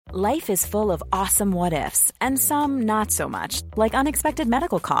Life is full of awesome what-ifs, and some not so much, like unexpected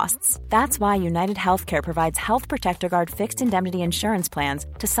medical costs. That's why United Healthcare provides Health Protector Guard fixed indemnity insurance plans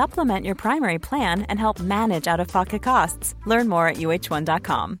to supplement your primary plan and help manage out-of-pocket costs. Learn more at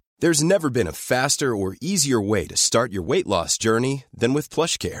uh1.com. There's never been a faster or easier way to start your weight loss journey than with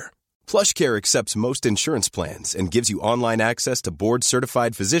PlushCare. PlushCare accepts most insurance plans and gives you online access to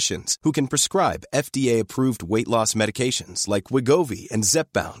board-certified physicians who can prescribe FDA-approved weight loss medications like Wegovy and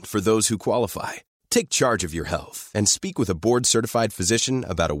Zepbound for those who qualify. Take charge of your health and speak with a board-certified physician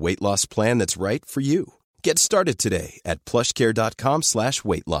about a weight loss plan that's right for you. Get started today at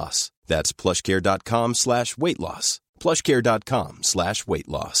plushcare.com/weightloss. That's plushcare.com/weightloss.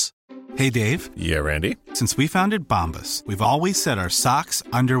 plushcare.com/weightloss. Hey, Dave. Yeah, Randy. Since we founded Bombas, we've always said our socks,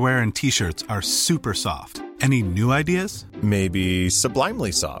 underwear, and T-shirts are super soft. Any new ideas? Maybe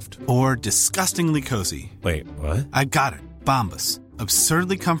sublimely soft. Or disgustingly cozy. Wait, what? I got it. Bombas.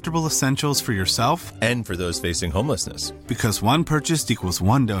 Absurdly comfortable essentials for yourself and for those facing homelessness. Because one purchased equals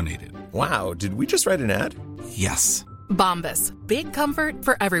one donated. Wow, did we just write an ad? Yes. Bombas. Big comfort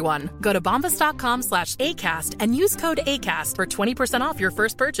for everyone. Go to bombas.com/ACAST and use code ACAST for 20% off your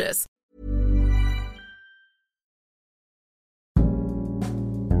first purchase.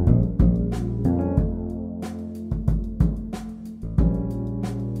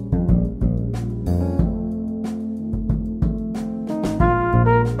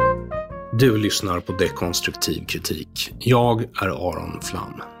 Du lyssnar på Dekonstruktiv kritik. Jag är Aron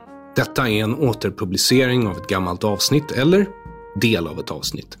Flam. Detta är en återpublicering av ett gammalt avsnitt eller del av ett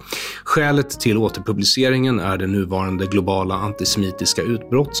avsnitt. Skälet till återpubliceringen är det nuvarande globala antisemitiska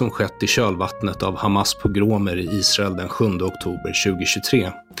utbrott som skett i kölvattnet av Hamas pogromer i Israel den 7 oktober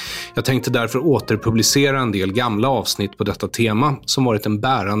 2023. Jag tänkte därför återpublicera en del gamla avsnitt på detta tema som varit en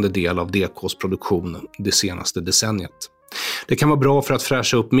bärande del av DKs produktion det senaste decenniet. Det kan vara bra för att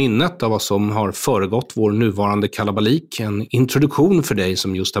fräscha upp minnet av vad som har föregått vår nuvarande kalabalik, en introduktion för dig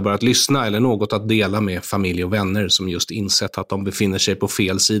som just har börjat lyssna eller något att dela med familj och vänner som just insett att de befinner sig på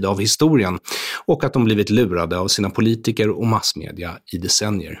fel sida av historien och att de blivit lurade av sina politiker och massmedia i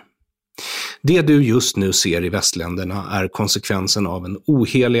decennier. Det du just nu ser i västländerna är konsekvensen av en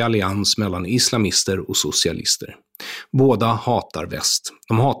ohelig allians mellan islamister och socialister. Båda hatar väst.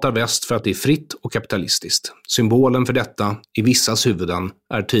 De hatar väst för att det är fritt och kapitalistiskt. Symbolen för detta, i vissas huvuden,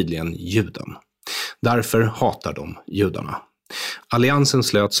 är tydligen juden. Därför hatar de judarna. Alliansen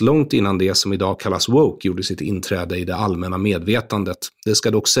slöts långt innan det som idag kallas woke gjorde sitt inträde i det allmänna medvetandet. Det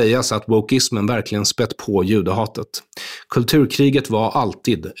ska dock sägas att wokeismen verkligen spett på judehatet. Kulturkriget var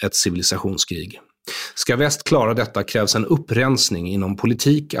alltid ett civilisationskrig. Ska väst klara detta krävs en upprensning inom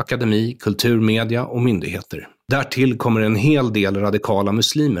politik, akademi, kulturmedia och myndigheter. Därtill kommer en hel del radikala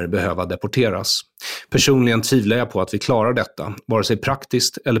muslimer behöva deporteras. Personligen tvivlar jag på att vi klarar detta, vare sig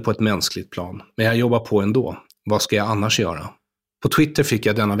praktiskt eller på ett mänskligt plan. Men jag jobbar på ändå. Vad ska jag annars göra? På Twitter fick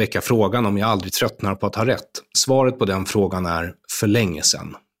jag denna vecka frågan om jag aldrig tröttnar på att ha rätt. Svaret på den frågan är för länge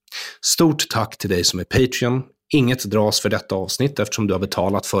sedan. Stort tack till dig som är Patreon. Inget dras för detta avsnitt eftersom du har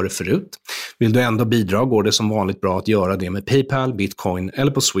betalat för det förut. Vill du ändå bidra går det som vanligt bra att göra det med PayPal, Bitcoin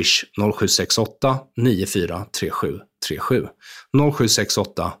eller på Swish 0768 943737.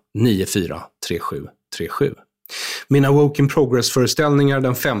 0768 943737. Mina Woke in Progress-föreställningar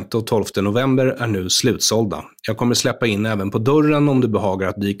den 5 och 12 november är nu slutsålda. Jag kommer släppa in även på dörren om du behagar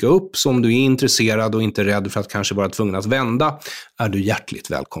att dyka upp, så om du är intresserad och inte rädd för att kanske vara tvungen att vända är du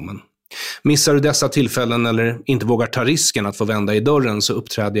hjärtligt välkommen. Missar du dessa tillfällen eller inte vågar ta risken att få vända i dörren så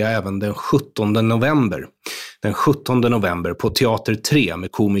uppträder jag även den 17 november. Den 17 november på Teater 3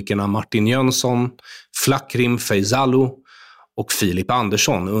 med komikerna Martin Jönsson, Flakrim Feizalu och Filip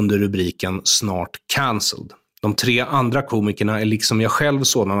Andersson under rubriken Snart Cancelled. De 3 andra komikerna är liksom jag själv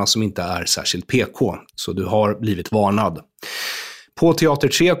sådana som inte är särskilt PK, så du har blivit varnad. På Teater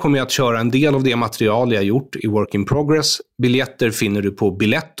 3 kommer jag att köra en del av det material jag gjort i Work in Progress. Biljetter finner du på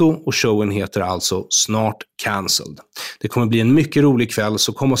Biletto och showen heter alltså Snart Cancelled. Det kommer bli en mycket rolig kväll,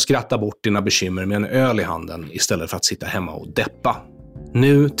 så kom och skratta bort dina bekymmer med en öl i handen istället för att sitta hemma och deppa.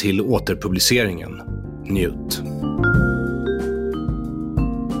 Nu till återpubliceringen. Njut!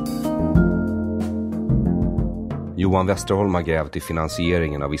 Johan Westerholm har grävt i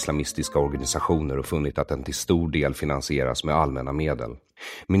finansieringen av islamistiska organisationer och funnit att den till stor del finansieras med allmänna medel.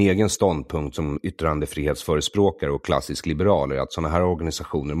 Min egen ståndpunkt som yttrandefrihetsförespråkare och klassisk liberal är att sådana här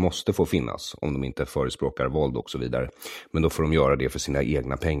organisationer måste få finnas om de inte förespråkar våld och så vidare. Men då får de göra det för sina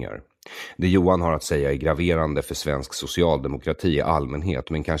egna pengar. Det Johan har att säga är graverande för svensk socialdemokrati i allmänhet,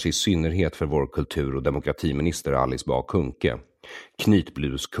 men kanske i synnerhet för vår kultur- och demokratiminister Alice Bah Kuhnke.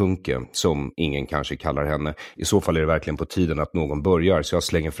 Knytbluskunke, som ingen kanske kallar henne. I så fall är det verkligen på tiden att någon börjar, så jag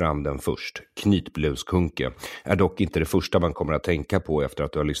slänger fram den först. Knytbluskunke är dock inte det första man kommer att tänka på efter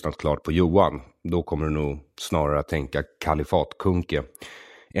att du har lyssnat klart på Johan. Då kommer du nog snarare att tänka kalifatkunke.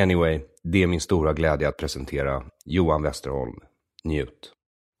 Anyway, det är min stora glädje att presentera Johan Westerholm. Njut.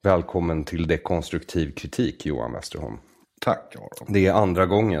 Välkommen till dekonstruktiv kritik, Johan Westerholm. Tack, Aron. Det är andra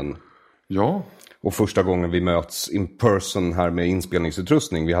gången. Ja. Och första gången vi möts in person här med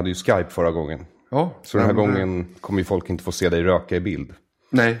inspelningsutrustning. Vi hade ju Skype förra gången. Ja. Så den här gången kommer ju folk inte få se dig röka i bild.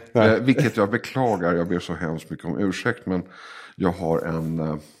 Nej. Vilket jag beklagar. Jag ber så hemskt mycket om ursäkt. Men jag har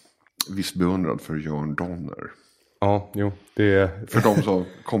en viss beundran för Jörn Donner. Ja, jo. Det är... För de som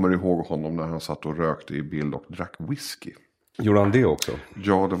kommer ihåg honom när han satt och rökte i bild och drack whisky. Gjorde han det också?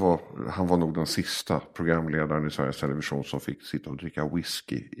 Ja, han var nog den sista programledaren i Sveriges Television som fick sitta och dricka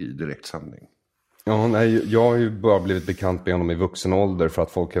whisky i direktsändning. Ja, nej, jag har ju bara blivit bekant med honom i vuxen ålder för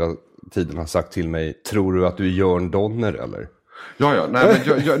att folk hela tiden har sagt till mig, tror du att du är Jörn Donner eller? Ja.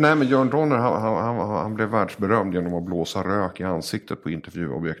 Nej, men Jörn Donner han blev världsberömd genom att blåsa rök i ansiktet på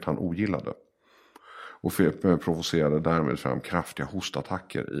intervjuobjekt han ogillade. Och provocerade därmed fram kraftiga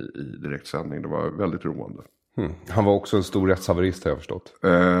hostattacker i direktsändning. Det var väldigt roande. Han var också en stor rättshaverist, har jag förstått.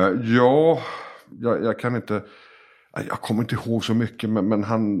 Jag kan inte... Jag kommer inte ihåg så mycket, men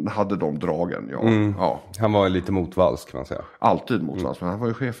han hade de dragen. Ja. Han var lite motvalls, kan man säga. Alltid motvalls, men han var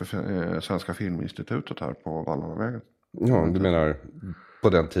ju chef för Svenska Filminstitutet här på Vallanavägen. Ja, du menar på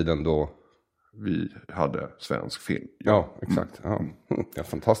den tiden då... Vi hade svensk film. Ja, exakt. Ja,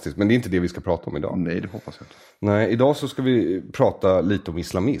 fantastiskt. Men det är inte det vi ska prata om idag. Nej, det hoppas jag inte. Nej, idag så ska vi prata lite om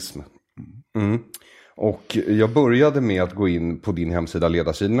islamism. Och jag började med att gå in på din hemsida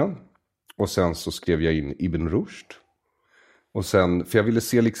Ledarsidorna. Och sen så skrev jag in Ibn Rushd. Och sen, för jag ville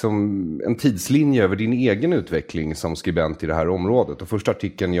se liksom en tidslinje över din egen utveckling som skribent i det här området. Och första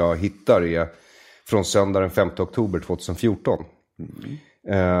artikeln jag hittar är från söndag den 5 oktober 2014.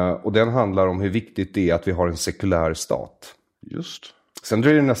 Och den handlar om hur viktigt det är att vi har en sekulär stat. Just. Sen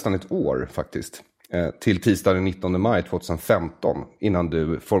dröjer det nästan ett år faktiskt. Till tisdag den 19 maj 2015. Innan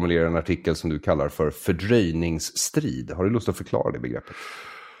du formulerar en artikel som du kallar för fördröjningsstrid. Har du lust att förklara det begreppet?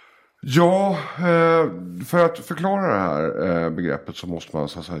 Ja, för att förklara det här begreppet så måste man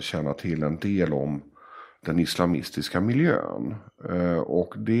så att säga känna till en del om den islamistiska miljön.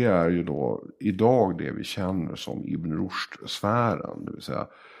 Och det är ju då idag det vi känner som Ibn Rushd-sfären. Det vill säga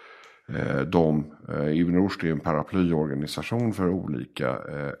Ibn Rushd är en paraplyorganisation för olika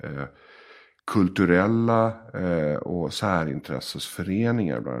kulturella och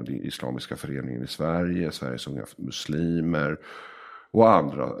särintressesföreningar. Bland annat Islamiska föreningen i Sverige, Sveriges unga muslimer och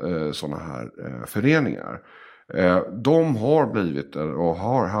andra sådana här föreningar. De har blivit och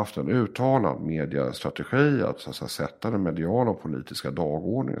har haft en uttalad mediestrategi att, så att säga, sätta den mediala och politiska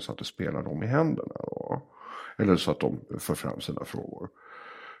dagordningen så att det spelar dem i händerna. Eller så att de för fram sina frågor.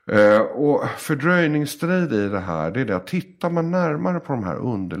 Och fördröjningsstrid i det här, det är det att tittar man närmare på de här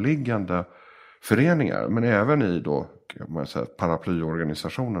underliggande föreningar, men även i då, kan man säga,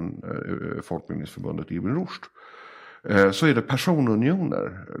 paraplyorganisationen Folkbildningsförbundet Ibn Rushd, så är det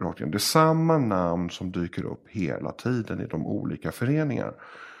personunioner. Det är samma namn som dyker upp hela tiden i de olika föreningar.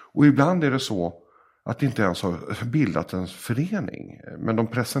 Och ibland är det så att det inte ens har bildat en förening. Men de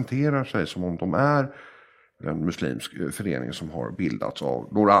presenterar sig som om de är en muslimsk förening som har bildats av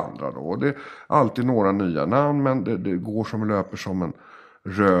några andra. Då. Det är alltid några nya namn, men det går som löper som en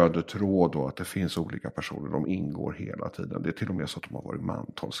röd tråd då, att det finns olika personer. De ingår hela tiden. Det är till och med så att de har varit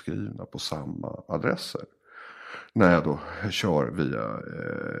mantalsskrivna på samma adresser. När jag då kört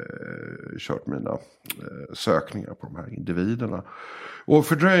mina sökningar på de här individerna. Och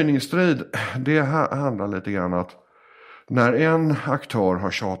fördröjningsstrid, det handlar lite grann att när en aktör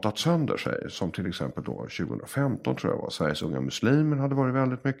har tjatat sönder sig, som till exempel då 2015 tror jag var, Sveriges unga muslimer hade varit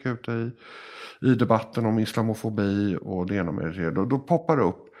väldigt mycket ute i debatten om islamofobi och det ena med det. Då poppar det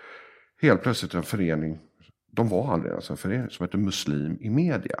upp helt plötsligt en förening, de var aldrig ens en förening, som heter Muslim i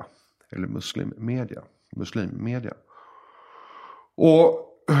media. Eller muslimmedia. Och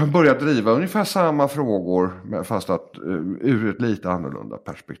börjar driva ungefär samma frågor, fast att ur ett lite annorlunda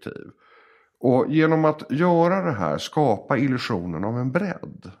perspektiv. Och genom att göra det här, skapa illusionen av en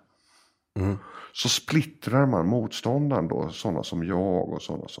bredd, så splittrar man motståndaren då, sådana som jag och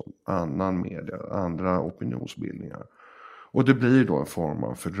sådana som annan media, andra opinionsbildningar. Och det blir då en form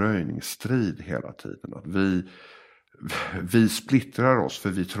av fördröjningsstrid hela tiden, att vi splittrar oss för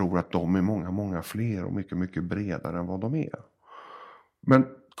vi tror att de är många, många fler och mycket, mycket bredare än vad de är. Men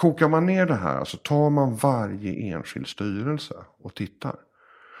kokar man ner det här, alltså tar man varje enskild styrelse och tittar,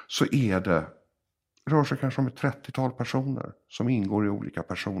 så är det rör sig kanske om ett 30-tal personer som ingår i olika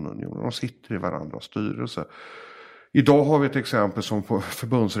personunioner. De sitter i varandras styrelse. Idag har vi ett exempel som på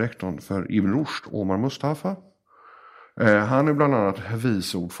förbundsrektorn för Ibn Rushd, Omar Mustafa. Han är bland annat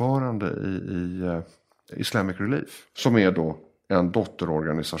viceordförande i Islamic Relief, som är då en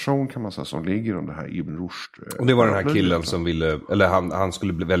dotterorganisation kan man säga som ligger under det här Ibn Rushd. Och det var den här killen som ville, eller han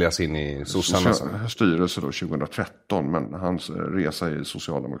skulle väljas in i Sossarnas styrelse då 2013, men hans resa i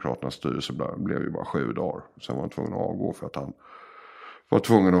Socialdemokraternas styrelse blev ju bara 7 dagar. Sen var han tvungen att avgå för att han var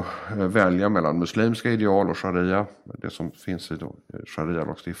tvungen att välja mellan muslimska ideal och sharia, det som finns i då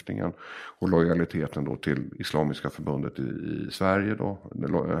sharia-lagstiftningen, och lojaliteten då till Islamiska förbundet i Sverige då,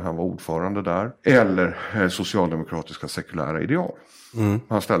 han var ordförande där, eller socialdemokratiska sekulära ideal.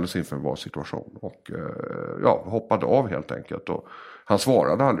 Han ställdes inför en valsituation och hoppade av helt enkelt, och han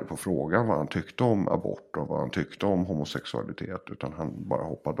svarade aldrig på frågan vad han tyckte om abort och vad han tyckte om homosexualitet, utan han bara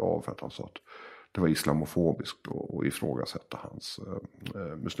hoppade av för att han sa att det var islamofobiskt och ifrågasätta hans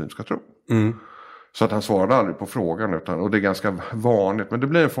muslimska tro. Så att han svarade aldrig på frågan, och det är ganska vanligt, men det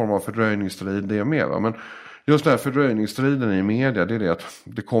blir en form av fördröjningsstrid det med. Va? Men just den här fördröjningsstriden i media, det är det att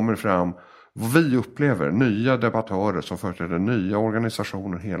det kommer fram vad vi upplever, nya debattörer som företräder nya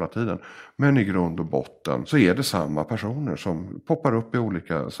organisationer hela tiden. Men i grund och botten så är det samma personer som poppar upp i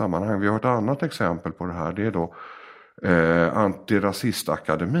olika sammanhang. Vi har ett annat exempel på det här, det är då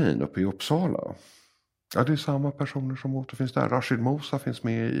Antirasistakademin uppe i Uppsala. Ja, det är samma personer som återfinns där. Rashid Musa finns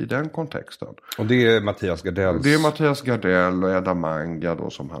med i den kontexten. Och det är Mattias Gardells. Det är Mattias Gardell och Edda Manga då,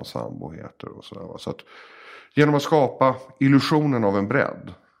 som hans sambo heter. Och så att genom att skapa illusionen av en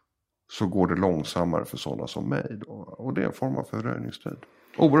bredd så går det långsammare för sådana som mig då. Och det är en form av fördröjningstid.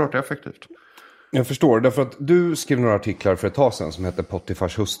 Oerhört effektivt. Jag förstår, därför att du skrev några artiklar för ett tag sedan som heter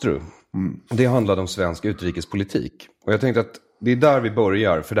Potifars hustru. Det handlade om svensk utrikespolitik. Och jag tänkte att det är där vi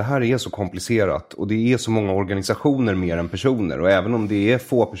börjar, för det här är så komplicerat. Och det är så många organisationer mer än personer. Och även om det är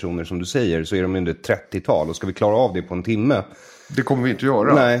få personer som du säger, så är de under 30-tal. Och ska vi klara av det på en timme? Det kommer vi inte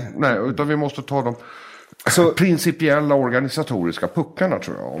göra. Nej, utan vi måste ta de principiella organisatoriska puckarna,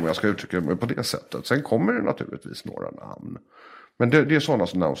 tror jag, om jag ska uttrycka mig på det sättet. Sen kommer det naturligtvis några namn. Men det är sådana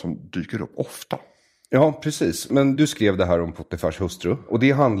namn som dyker upp ofta. Ja, precis. Men du skrev det här om Potifars hustru. Och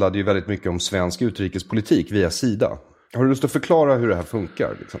det handlade ju väldigt mycket om svensk utrikespolitik via Sida. Har du lust att förklara hur det här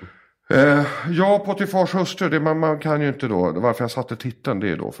funkar? Liksom? Ja, Potifars hustru, man kan ju inte då, varför jag satte titeln, det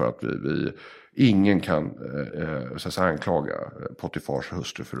är då för att ingen kan så att säga anklaga Potifars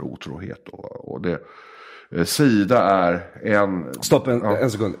hustru för otrohet. Och det, Sida är en... Stopp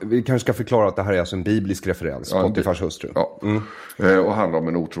en sekund. Vi kanske ska förklara att det här är alltså en biblisk referens. Potifars hustru. Ja. Och handlar om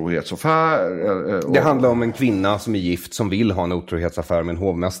en otrohetsaffär. Det handlar om en kvinna som är gift som vill ha en otrohetsaffär med en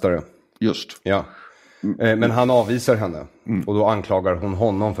hovmästare. Just. Ja. Men han avvisar henne. Och då anklagar hon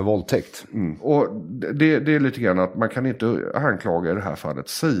honom för våldtäkt. Och det är lite grann att man kan inte anklaga i det här fallet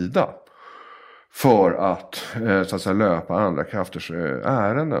Sida för att så att säga löpa andra krafters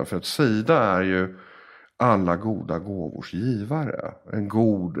ärenden. För att Sida är ju alla goda gåvors givare. En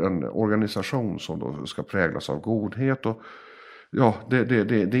organisation som då ska präglas av godhet. Och ja, det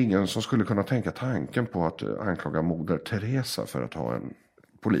är ingen som skulle kunna tänka tanken på att anklaga moder Teresa för att ha en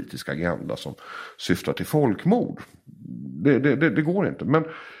politisk agenda som syftar till folkmord. Det går inte. Men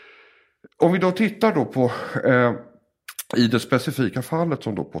om vi då tittar då på i det specifika fallet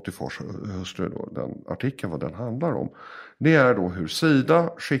som då Potifars hustru då, den artikeln vad den handlar om, det är då hur Sida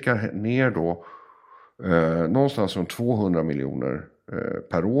skickar ner då någonstans runt 200 miljoner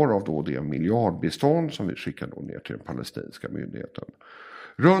per år av då det miljardbistånd som vi skickar då ner till den palestinska myndigheten.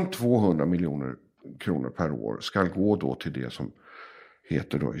 Runt 200 miljoner kronor per år ska gå då till det som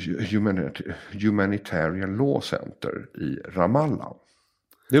heter då Humanitarian Law Center i Ramallah.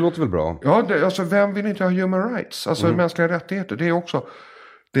 Det låter väl bra? Ja, alltså vem vill inte ha human rights? Alltså mänskliga rättigheter, det är också...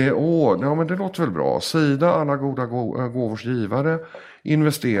 men det låter väl bra. Sida, alla goda gåvors givare,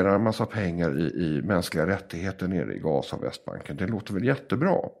 investerar en massa pengar i mänskliga rättigheter nere i Gaza och Västbanken. Det låter väl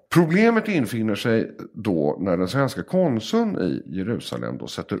jättebra. Problemet infinner sig då när den svenska konsuln i Jerusalem då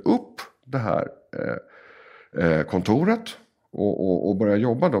sätter upp det här kontoret och börjar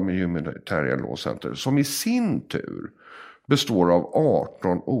jobba då med Humanitarian Law Center, som i sin tur består av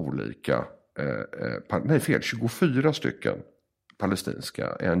 18 olika 24 stycken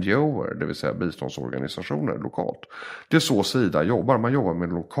palestinska NGO:er, det vill säga biståndsorganisationer lokalt. Det är så Sida jobbar. Man jobbar med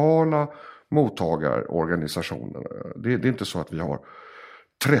lokala mottagarorganisationer. Det är inte så att vi har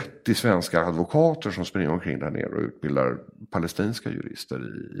 30 svenska advokater som springer omkring där nere och utbildar palestinska jurister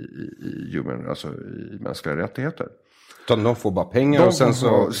i mänskliga rättigheter. Utan de får bara pengar och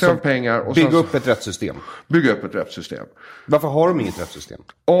sen pengar och bygga upp ett rättssystem. Bygga upp ett rättssystem. Varför har de inget rättssystem?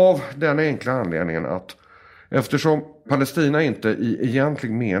 Av den enkla anledningen att eftersom Palestina inte i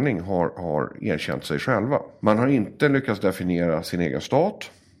egentlig mening har erkänt sig själva. Man har inte lyckats definiera sin egen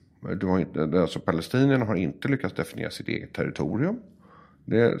stat. Alltså palestinierna har inte lyckats definiera sitt eget territorium.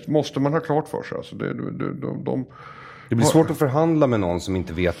 Det måste man ha klart för sig. Alltså det blir svårt att förhandla med någon som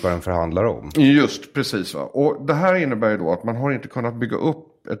inte vet vad den förhandlar om. Just, precis va. Och det här innebär ju då att man har inte kunnat bygga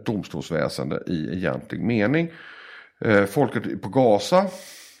upp ett domstolsväsende i egentlig mening. Folket på Gaza,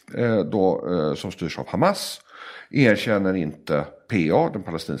 som styrs av Hamas, erkänner inte PA, den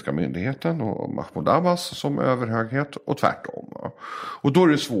palestinska myndigheten, och Mahmoud Abbas som överhöghet och tvärtom. Va? Och då är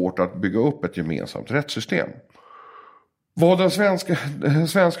det svårt att bygga upp ett gemensamt rättssystem. Vad den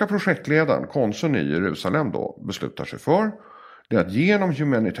svenska projektledaren, konsuln i Jerusalem då beslutar sig för, det är att genom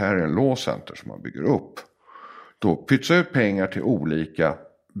Humanitarian Law Center som man bygger upp, då pytsa ut pengar till olika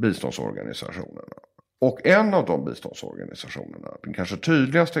biståndsorganisationer. Och en av de biståndsorganisationerna, den kanske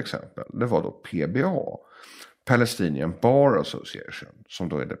tydligaste exempel, det var då PBA, Palestinian Bar Association, som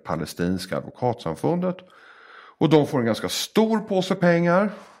då är det palestinska advokatsamfundet. Och de får en ganska stor påse pengar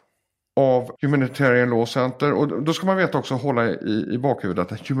av Humanitarian Law Center. Och då ska man veta också, hålla i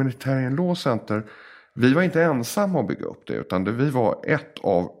bakhuvudet att Humanitarian Law Center, vi var inte ensamma att bygga upp det, utan vi var ett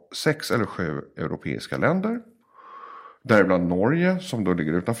av 6 eller 7 europeiska länder. Däribland Norge som då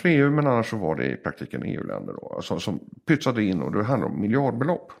ligger utanför EU, men annars så var det i praktiken EU-länder då, alltså, som pytsade in, och det handlar om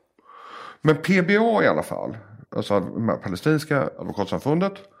miljardbelopp. Men PBA i alla fall, alltså palestinska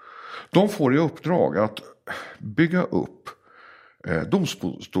advokatsamfundet, de får i uppdrag att bygga upp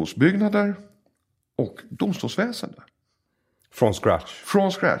domstolsbyggnader och domstolsväsende. Från scratch.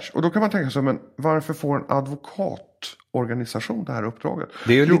 Från scratch. Och då kan man tänka sig, men varför får en advokatorganisation det här uppdraget?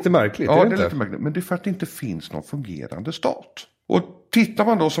 Det är ju lite märkligt. Ja, det är lite märkligt. Men det är för att det inte finns någon fungerande stat. Och tittar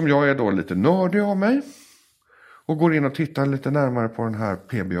man då, som jag är då lite nördig av mig, och går in och tittar lite närmare på den här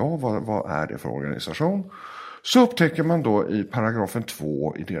PBA, vad är det för organisation? Så upptäcker man då i paragrafen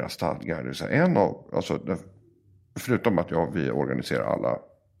 2 i deras stadgar, det vill säga förutom att vi organiserar alla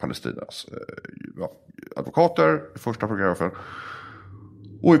Palestinas advokater i första paragrafen.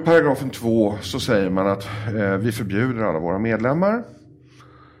 Och i paragrafen 2 så säger man att vi förbjuder alla våra medlemmar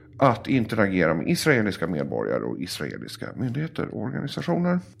att interagera med israeliska medborgare och israeliska myndigheter och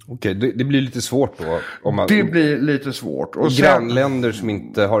organisationer. Okej, det blir lite svårt då. Det blir lite svårt. Och grannländer som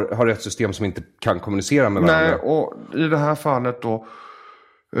inte har ett system som inte kan kommunicera med varandra. Nej, och i det här fallet då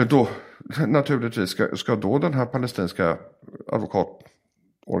naturligtvis ska då den här palestinska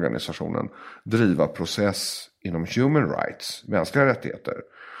advokatorganisationen driva process inom human rights, mänskliga rättigheter.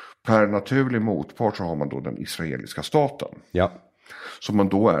 Per naturlig motpart så har man då den israeliska staten. Ja. Som man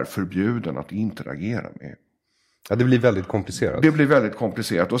då är förbjuden att interagera med. Ja, det blir väldigt komplicerat. Det blir väldigt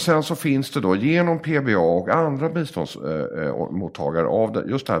komplicerat. Och sen så finns det då genom PBA och andra biståndsmottagare av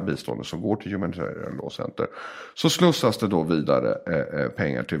just det här biståndet som går till Humanitarian Law Center, så slussas det då vidare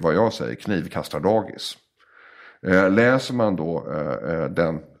pengar till vad jag säger knivkastardagis. Läser man då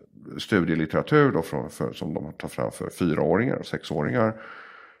den studielitteratur då som de tar fram för 4-åringar och 6-åringar,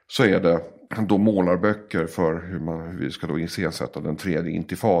 så är det då målarböcker för hur vi ska då iscensätta den tredje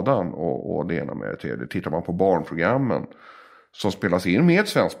intifadan och det ena med det tredje. Tittar man på barnprogrammen som spelas in med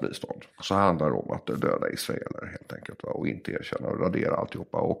svenskt bistånd, så handlar det om att döda israeler helt enkelt, och inte erkänna och radera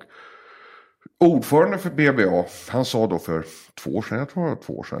alltihopa. Och ordförande för BBA, han sa då för 2 år sedan, jag tror det var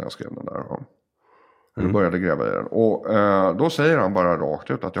 2 år sedan jag skrev den där, jag började gräva i den. Och då säger han bara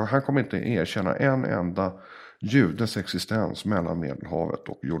rakt ut att han kommer inte erkänna en enda judens existens mellan Medelhavet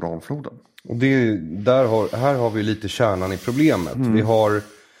och Jordanfloden. Och här har vi lite kärnan i problemet. Vi har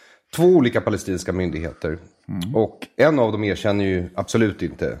 2 olika palestinska myndigheter. Och en av dem erkänner ju absolut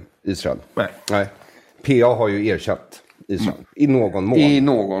inte Israel. Nej. PA har ju erkänt Israel. I någon mån. I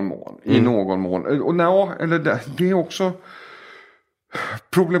någon mån. Och det är också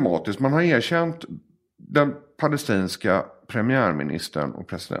problematiskt. Man har erkänt den palestinska premiärministern och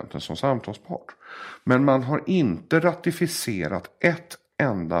presidenten som samtalspart. Men man har inte ratificerat ett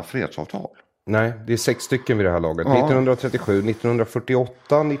enda fredsavtal. Nej, det är 6 stycken vid det här laget. Ja. 1937,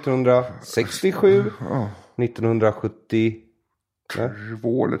 1948, 1967, 1970...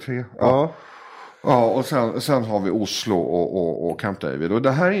 2 eller 3. Ja. Ja, och sen har vi Oslo och Camp David. Och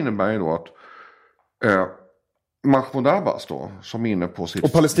det här innebär ju då att Mahmoud Abbas då, som är inne på sitt...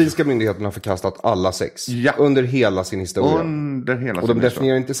 Och palestinska myndigheterna har förkastat alla 6. Ja. Under hela sin historia. Och de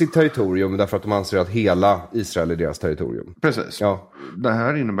definierar inte sitt territorium därför att de anser att hela Israel är deras territorium. Precis. Ja. Det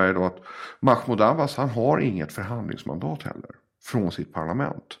här innebär ju då att Mahmoud Abbas, han har inget förhandlingsmandat heller. från sitt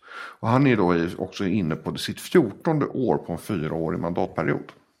parlament. Och han är då också inne på sitt 14:e år på en 4-årig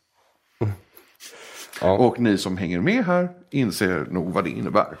mandatperiod. Ja. Och ni som hänger med här inser nog vad det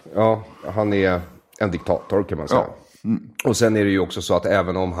innebär. Ja, han är en diktator kan man säga. Ja. Och sen är det ju också så att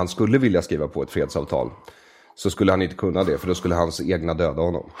även om han skulle vilja skriva på ett fredsavtal så skulle han inte kunna det, för då skulle hans egna döda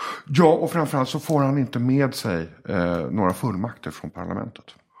honom. Ja, och framförallt så får han inte med sig några fullmakter från parlamentet.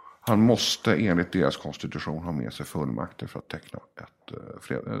 Han måste enligt deras konstitution ha med sig fullmakter för att teckna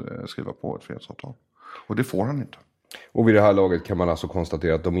skriva på ett fredsavtal. Och det får han inte. Och vid det här laget kan man alltså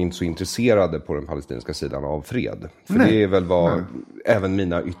konstatera att de är inte så intresserade på den palestinska sidan av fred. För det är väl vad även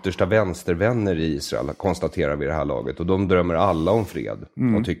mina yttersta vänstervänner i Israel konstaterar vid det här laget. Och de drömmer alla om fred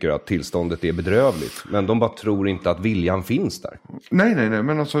och tycker att tillståndet är bedrövligt. Men de bara tror inte att viljan finns där. Nej,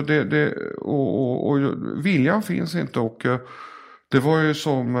 men alltså och viljan finns inte. Och det var ju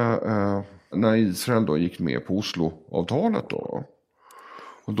som när Israel då gick med på Oslo-avtalet då.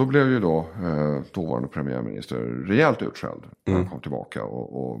 Och då blev ju då dåvarande premiärminister rejält utskälld när han kom tillbaka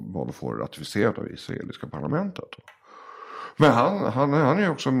och bad att få ratificerat av israeliska parlamentet. Men han är ju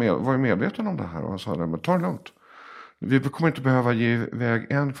också var ju medveten om det här och han sa men ta det lugnt. Vi kommer inte behöva ge iväg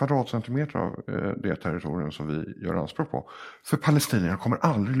 1 kvadratcentimeter av det territorium som vi gör anspråk på. För palestinierna kommer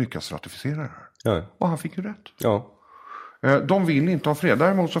aldrig lyckas ratificera det här. Ja. Och han fick ju rätt. Ja. De vill inte ha fred.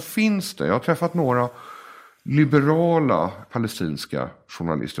 Däremot så finns det, jag har träffat några liberala palestinska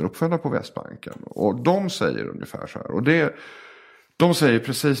journalister uppfödda på Västbanken. Och de säger ungefär så här. Och de säger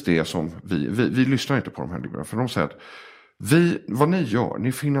precis det som vi lyssnar inte på de här liberalerna. För de säger att vad ni gör,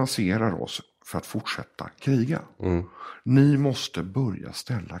 ni finansierar oss för att fortsätta kriga. Ni måste börja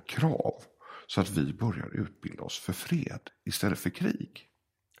ställa krav så att vi börjar utbilda oss för fred istället för krig.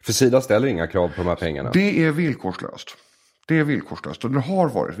 För Sida ställer inga krav på de här pengarna. Det är villkorslöst. Det är villkorslöst och det har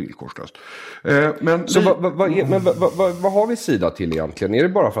varit villkorslöst. Vad har vi Sida till egentligen? Är det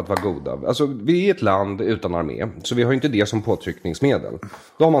bara för att vara goda? Alltså, vi är ett land utan armé, så vi har inte det som påtryckningsmedel.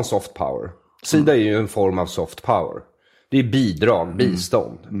 Då har man soft power. Sida är ju en form av soft power. Det är bidrag,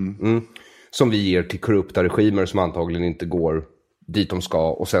 bistånd. Som vi ger till korrupta regimer som antagligen inte går dit de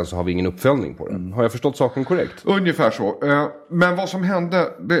ska och sen så har vi ingen uppföljning på det. Har jag förstått saken korrekt? Ungefär så. Men vad som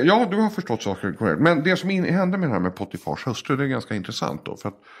hände, ja du har förstått saken korrekt. Men det som hände med det här med Potifars hustru, det är ganska intressant då. För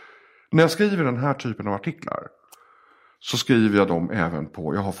att när jag skriver den här typen av artiklar så skriver jag dem även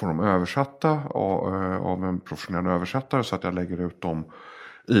på, jag får dem översatta av en professionell översättare så att jag lägger ut dem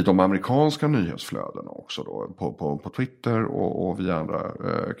i de amerikanska nyhetsflödena också då, på Twitter och via andra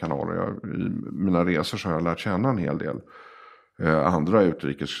kanaler. I mina resor så har jag lärt känna en hel del andra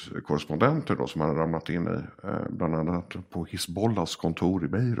utrikeskorrespondenter då, som hade ramlat in i bland annat på Hizbollahs kontor i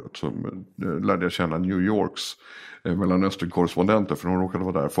Beirut, som lärde jag känna New Yorks Mellanöstern-korrespondenter, för de råkade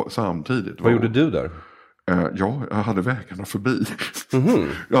vara där samtidigt. Vad gjorde du där? Ja, jag hade vägarna förbi.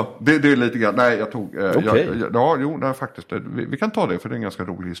 Ja, det är lite grann. Nej, jag tog faktiskt. Vi kan ta det, för det är en ganska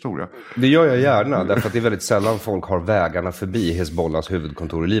rolig historia. Det gör jag gärna, därför att det är väldigt sällan folk har vägarna förbi Hizbollahs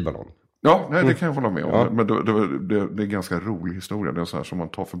huvudkontor i Libanon. Ja, nej, det kan jag hålla med om. Ja. Men det är en ganska rolig historia. Det är så här som man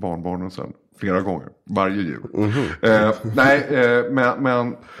tar för barnbarnen sen flera gånger. Varje jul.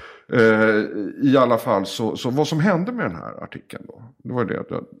 Men i alla fall så vad som hände med den här artikeln då. Det var det att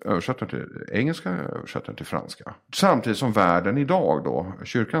jag översatte till engelska, jag översatte till franska. Samtidigt som Världen idag då,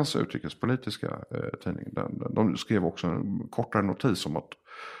 kyrkans utrikespolitiska tidning, de skrev också en kortare notis om att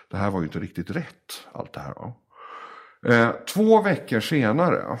det här var ju inte riktigt rätt, allt det här va. 2 veckor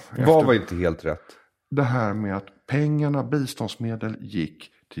senare. Vad var inte helt rätt? Det här med att pengarna, biståndsmedel, gick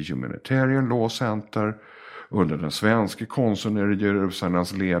till Humanitarian Law Center under den svenska konsuln i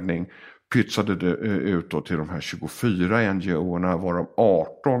Jerusalems ledning, pytsade det ut då till de här 24 NGO-erna, varav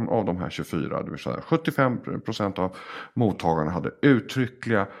 18 av de här 24, det vill säga 75% av mottagarna hade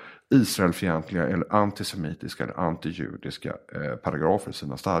uttryckliga Israelfientliga eller antisemitiska eller antijudiska paragrafer i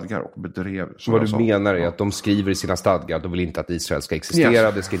sina stadgar och bedrev. Vad du menar är att de skriver i sina stadgar att de vill inte att Israel ska existera,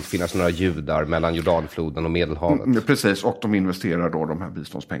 yes. Det ska inte finnas några judar mellan Jordanfloden och Medelhavet. Precis, och de investerar då de här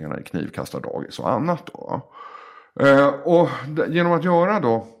biståndspengarna i knivkastardagis och annat då. Och genom att göra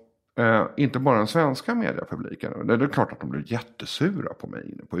då inte bara den svenska mediepubliken, det är klart att de blev jättesura på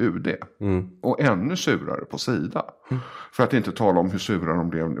mig inne på UD. Och ännu surare på Sida. För att inte tala om hur sura de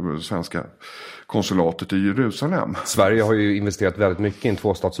blev i det svenska konsulatet i Jerusalem. Sverige har ju investerat väldigt mycket i en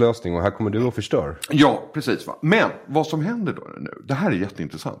tvåstatslösning och här kommer du och förstör. Ja, precis va. Men vad som händer då nu, det här är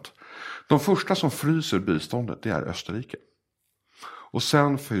jätteintressant. De första som fryser biståndet, det är Österrike. Och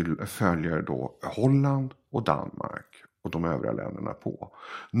sen följer då Holland och Danmark och de övriga länderna på.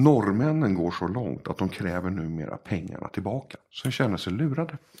 Norrmännen går så långt att de kräver numera pengarna tillbaka. Så de känner sig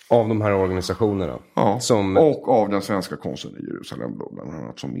lurade. Av de här organisationerna? Ja, och av den svenska konsuln i Jerusalem då, bland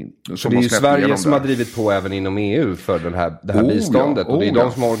annat. Så det är ju Sverige som har drivit på även inom EU för det här biståndet. Och det är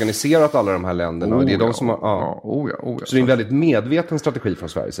de som har organiserat alla de här länderna. Och det är de som har, Så det är en väldigt medveten strategi från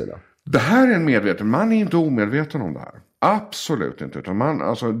Sveriges sida. Det här är en medveten, man är inte omedveten om det här. Absolut inte.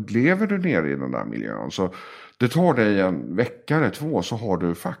 Utan lever du nere i den där miljön så det tar dig en vecka eller 2 så har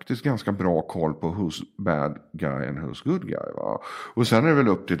du faktiskt ganska bra koll på who's bad guy and who's good guy. Va? Och sen är det väl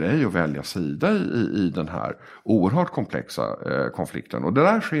upp till dig att välja sida i den här oerhört komplexa konflikten. Och det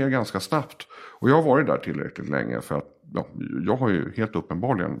där sker ganska snabbt. Och jag har varit där tillräckligt länge för att jag har ju helt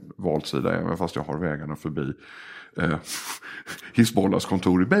uppenbarligen valt sida även fast jag har vägarna förbi Hizbollahs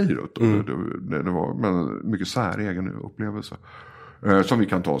kontor i Beirut. Det var en mycket säregen upplevelse. Som vi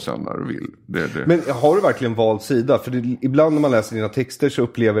kan ta sen när du vill. Men har du verkligen valt sida? För ibland när man läser dina texter så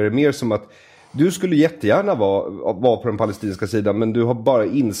upplever det mer som att du skulle jättegärna vara på den palestinska sidan, men du har bara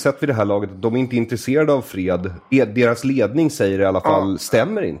insett vid det här laget att de är inte intresserade av fred. Deras ledning säger i alla fall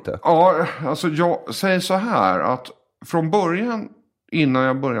stämmer inte. Ja, alltså jag säger så här att från början, innan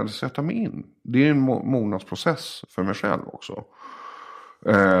jag började sätta mig in, det är en mognadsprocess för mig själv också.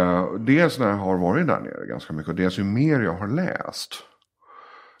 Dels när jag har varit där nere ganska mycket och dels ju mer jag har läst.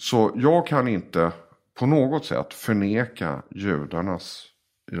 Så jag kan inte på något sätt förneka judarnas,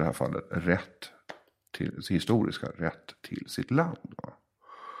 i det här fallet, historiska rätt till sitt land.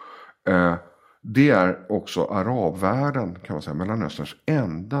 Det är också arabvärlden, kan man säga, Mellanösterns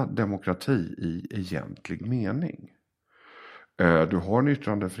enda demokrati i egentlig mening. Du har en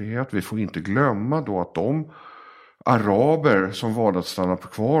yttrandefrihet. Vi får inte glömma då att de araber som valde att stanna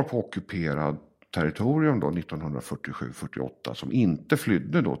kvar på ockuperad territorium då 1947-48 som inte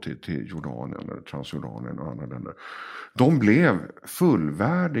flydde då till Jordanien eller Transjordanien och andra länder. De blev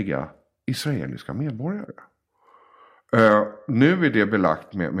fullvärdiga israeliska medborgare. Nu är det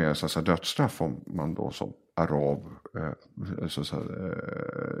belagt med så att säga, dödsstraff om man då som arab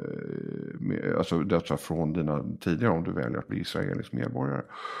alltså dödsstraff från dina tidigare om du väljer att bli israelisk medborgare.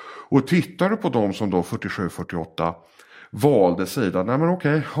 Och tittar du på dem som då 47-48 valde sidan, nej men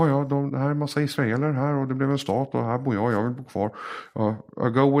okej, det här är en massa israeler här och det blev en stat och här bor jag vill bo kvar. I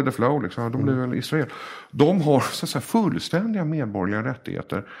go with the flow liksom, de blir väl Israel. De har så att säga fullständiga medborgerliga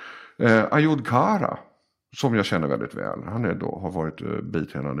rättigheter. Ayod Kara, som jag känner väldigt väl, han har varit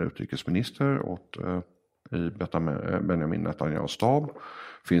biträdande utrikesminister i Benjamin Netanyahus stab.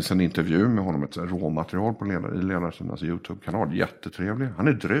 Finns en intervju med honom, ett råmaterial i ledarsidans YouTube-kanal. Jättetrevlig. Han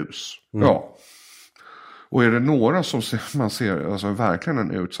är drus. Ja. Och är det några som man ser alltså verkligen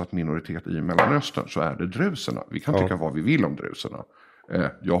en utsatt minoritet i Mellanöstern så är det druserna. Vi kan tycka vad vi vill om druserna.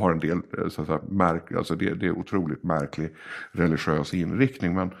 Jag har en del så att säga, alltså det är otroligt märklig religiös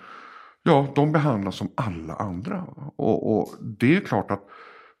inriktning. Men de behandlas som alla andra. Och det är klart att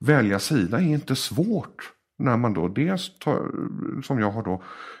välja sida är inte svårt. När man då dels som jag har då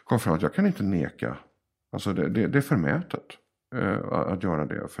kom fram att jag kan inte neka. Alltså det är förmätet att göra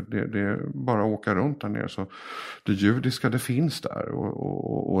det. För det är bara att åka runt där nere. Så det judiska det finns där.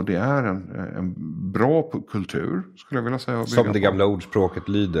 Och det är en bra kultur skulle jag vilja säga. Som det gamla ordspråket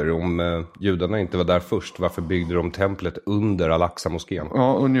lyder. Om judarna inte var där först, varför byggde de templet under Al-Aqsa-moskén?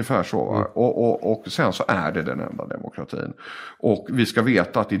 Ja, ungefär så. Och sen så är det den enda demokratin. Och vi ska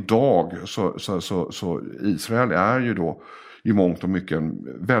veta att idag så Israel är ju då i mångt och mycket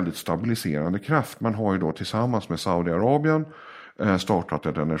en väldigt stabiliserande kraft. Man har ju då tillsammans med Saudiarabien startat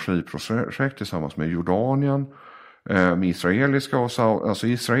ett energiprojekt tillsammans med Jordanien. Med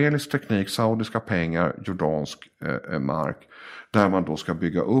israelisk teknik, saudiska pengar, jordansk mark. Där man då ska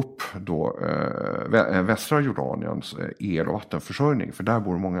bygga upp då, västra Jordaniens el- och vattenförsörjning. För där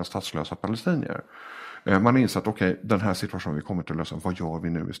bor många statslösa palestinier. Man har insett okej, den här situationen vi kommer till att lösa. Vad gör vi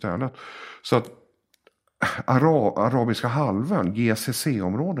nu istället? Så att arabiska halvön,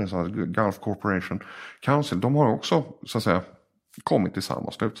 GCC-områden, så Gulf Cooperation Council, de har också så att säga kommit till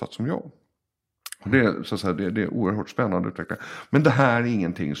samma slutsats som jag. Det är, så att säga, det är oerhört spännande utveckling. Men det här är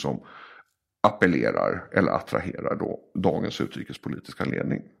ingenting som appellerar eller attraherar då dagens utrikespolitiska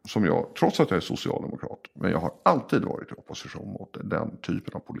ledning. Som jag, trots att jag är socialdemokrat, men jag har alltid varit i opposition mot den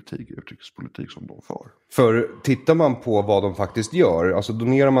typen av utrikespolitik som de för. För tittar man på vad de faktiskt gör, alltså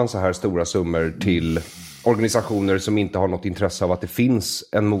donerar man så här stora summor till organisationer som inte har något intresse av att det finns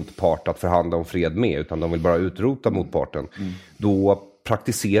en motpart att förhandla om fred med, utan de vill bara utrota motparten, då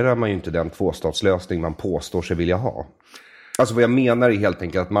praktiserar man ju inte den tvåstatslösning man påstår sig vilja ha. Alltså vad jag menar är helt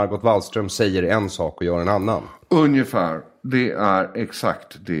enkelt att Margot Wallström säger en sak och gör en annan. Ungefär det är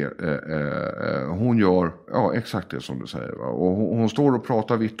exakt det hon gör. Ja, exakt det som du säger. Va? Och hon står och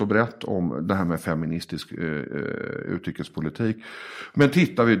pratar vitt och brett om det här med feministisk utrikespolitik. Men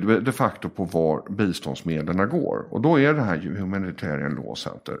tittar vi de facto på var biståndsmedlen går. Och då är det här Humanitarian Law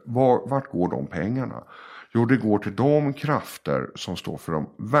Center. Vart går de pengarna? Jo, det går till de krafter som står för de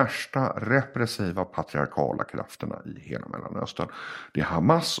värsta repressiva patriarkala krafterna i hela Mellanöstern. Det är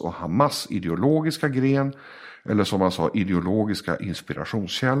Hamas och Hamas ideologiska gren, eller som man sa, ideologiska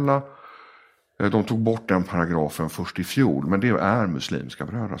inspirationskälla. De tog bort den paragrafen först i fjol, men det är Muslimska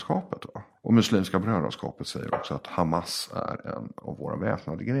brödraskapet. Va? Och Muslimska brödraskapet säger också att Hamas är en av våra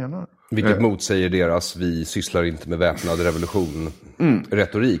väpnade grenar. Vilket motsäger deras vi sysslar inte med väpnad revolution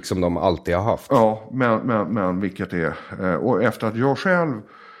retorik som de alltid har haft. Ja, men vilket är... Och efter att jag själv...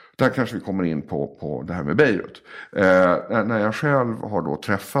 Där kanske vi kommer in på det här med Beirut. När jag själv har då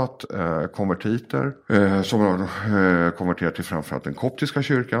träffat konvertiter som har konverterat till framförallt den koptiska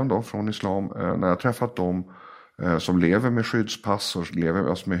kyrkan då, från islam. När jag har träffat dem som lever med skyddspass och lever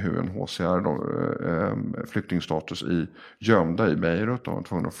alltså med UNHCR, då, flyktingstatus gömda i Beirut. De var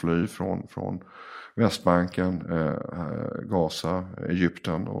tvungna att fly från Västbanken, Gaza,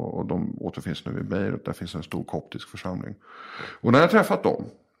 Egypten och de återfinns nu i Beirut. Där finns en stor koptisk församling. Och när jag har träffat dem,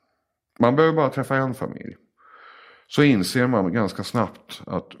 man behöver bara träffa en familj, så inser man ganska snabbt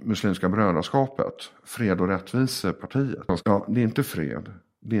att Muslimska brödraskapet, fred- och rättvisepartiet, ja, det är inte fred,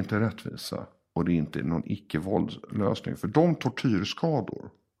 det är inte rättvisa och det är inte någon icke-våldslösning. För de tortyrskador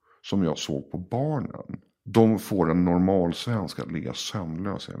som jag såg på barnen, de får en normal svensk att ligga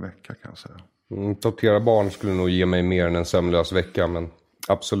sömnlös i en vecka, kan jag säga. Tortera barn skulle nog ge mig mer än en sömnlös vecka, men...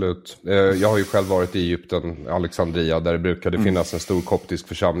 Absolut. Jag har ju själv varit i Egypten, Alexandria, där det brukade finnas en stor koptisk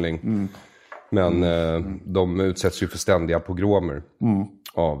församling. Men de utsätts ju för ständiga pogromer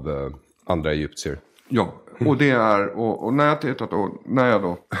av andra egyptier. Ja, och det är, och när jag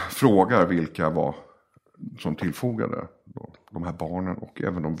då frågar vilka var som tillfogade då, de här barnen och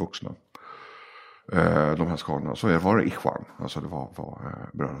även de vuxna, de här skadorna, så var det Ikhwan, alltså det var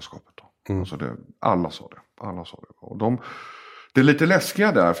brödraskapet då. Alltså alla sa det. Och det är lite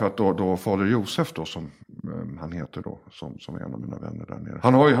läskiga där, för att då fader Josef då, som han heter då, som är en av mina vänner där nere.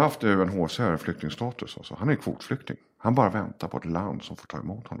 Han har ju haft UNHCR flyktingstatus, alltså. Han är kvotflykting. Han bara väntar på ett land som får ta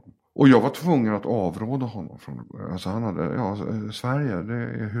emot honom. Och jag var tvungen att avråda honom från, alltså han hade, Sverige,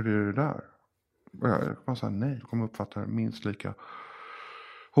 hur är det där? Och jag bara sa nej, jag kommer uppfatta det minst lika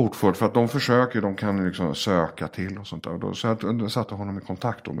hotfullt, för att de kan liksom söka till och sånt där. Och då satte honom i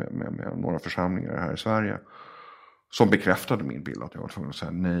kontakt då med några församlingar här i Sverige. Som bekräftade min bild, att jag var tvungen att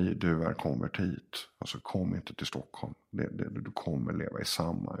säga nej, du är konvertit. Alltså kom inte till Stockholm. Du kommer leva i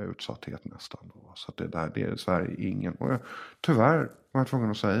samma utsatthet nästan. Så att det är Sverige ingen. Och tyvärr var jag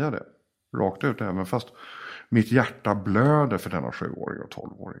tvungen att säga det. Rakt ut, även fast mitt hjärta blöder för denna 7-åring och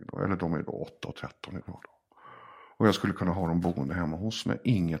 12-åring. Då. Eller de är då 8 och 13 idag. Då. Och jag skulle kunna ha dem boende hemma hos mig.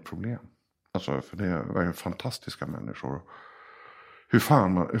 Inget problem. Alltså, för det är fantastiska människor. Hur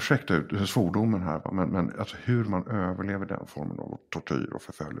fan man, ursäkta svordomen här, men alltså hur man överlever den formen av tortyr och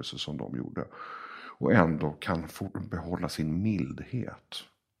förföljelse som de gjorde. Och ändå kan behålla sin mildhet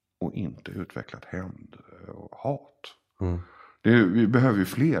och inte utveckla ett hämnd och hat. Vi behöver ju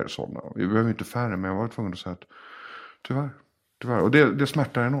fler sådana. Vi behöver inte färre, men jag var tvungen att säga att tyvärr. Och det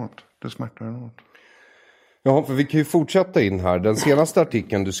smärtar enormt. Ja, för vi kan ju fortsätta in här. Den senaste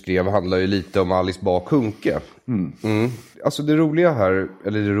artikeln du skrev handlar ju lite om Alice Bah Kuhnke. Alltså det roliga här,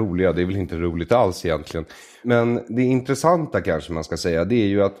 eller det är väl inte roligt alls egentligen. Men det intressanta kanske man ska säga, det är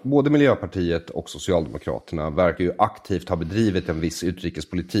ju att både Miljöpartiet och Socialdemokraterna verkar ju aktivt ha bedrivit en viss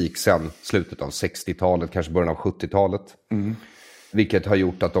utrikespolitik sedan slutet av 60-talet, kanske början av 70-talet. Vilket har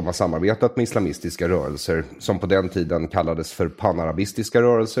gjort att de har samarbetat med islamistiska rörelser som på den tiden kallades för panarabistiska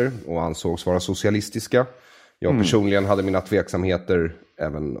rörelser och ansågs vara socialistiska. Jag personligen hade mina tveksamheter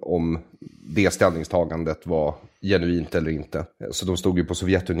även om det ställningstagandet var genuint eller inte. Så de stod ju på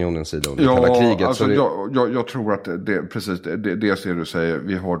Sovjetunionens sida under kalla kriget. Alltså så jag tror att det är det du säger.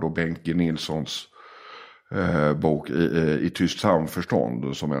 Vi har då Bengt G. Nilssons bok i tyst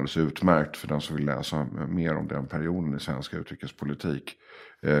samförstånd som är alldeles utmärkt för den som vill läsa mer om den perioden i svensk utrikespolitik.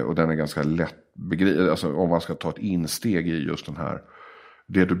 Och den är ganska lätt begriplig, alltså om man ska ta ett insteg i just den här,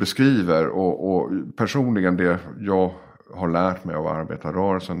 det du beskriver. Och personligen det jag har lärt mig av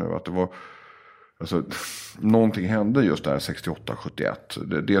arbetarrörelsen nu, att det var, alltså, någonting hände just där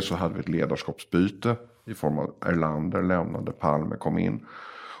 68-71. Dels så hade vi ett ledarskapsbyte i form av Erlander lämnade, Palme kom in.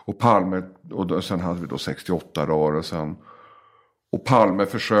 Och Palme, och sen hade vi då 68-rörelsen. Och Palme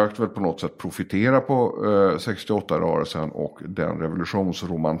försökte väl på något sätt profitera på 68-rörelsen och den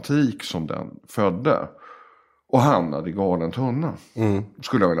revolutionsromantik som den födde. och hamnade i galen tunna.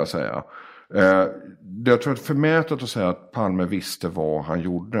 Skulle jag vilja säga. Jag tror att förmätet att säga att Palme visste vad han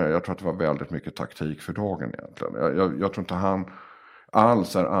gjorde. Jag tror att det var väldigt mycket taktik för dagen egentligen. Jag tror inte han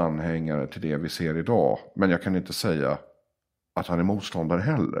alls är anhängare till det vi ser idag. Men jag kan inte säga att han är motståndare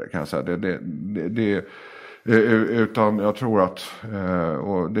heller, kan jag säga. Utan jag tror att,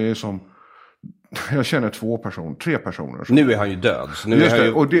 och det är som, jag känner tre personer. Nu är han ju död. Så nu just är han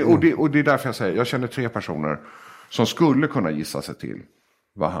ju... och det är därför jag säger, jag känner 3 personer som skulle kunna gissa sig till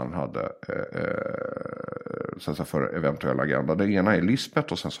vad han hade för eventuell agenda. Den ena är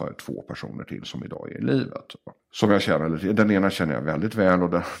Lisbeth och sen så har jag 2 personer till som idag är i livet. Som jag känner, den ena känner jag väldigt väl och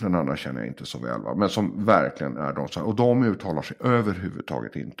den andra känner jag inte så väl. Va? Men som verkligen är de så här, och de uttalar sig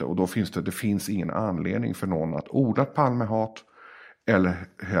överhuvudtaget inte. Och då det finns ingen anledning för någon att odla ett Palmehat eller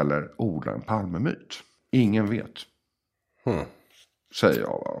heller odla en Palmemyt. Ingen vet. Säger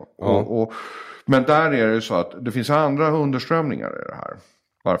jag. Va? Men där är det så att det finns andra underströmningar i det här.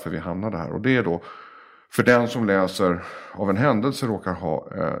 Varför vi hamnade här. Och det är då för den som läser av en händelse råkar ha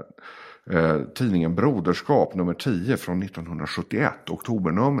tidningen Broderskap nummer 10 från 1971,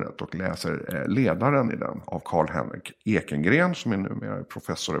 oktobernumret, och läser ledaren i den av Karl-Henrik Ekengren som är numera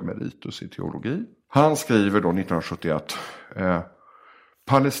professor emeritus i teologi. Han skriver då 1971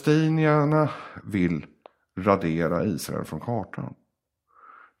 palestinierna vill radera Israel från kartan.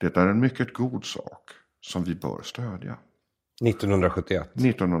 Det är en mycket god sak som vi bör stödja.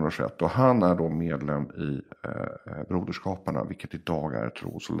 1971. Och han är då medlem i Broderskaparna, vilket idag är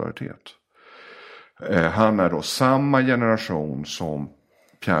tro och solidaritet. Han är då samma generation som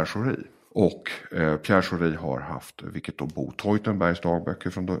Pierre Schori. Och Pierre Schori har haft, vilket då Bo Teutenbergs dagböcker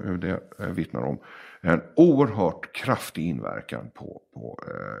från UD vittnar om, en oerhört kraftig inverkan på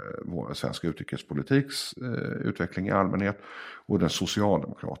vår svenska utrikespolitiks utveckling i allmänhet och den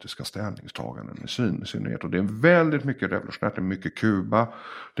socialdemokratiska ställningstaganden i synnerhet. Och det är väldigt mycket revolutionärt, det är mycket Kuba,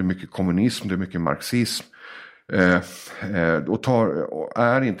 det är mycket kommunism, det är mycket marxism. Och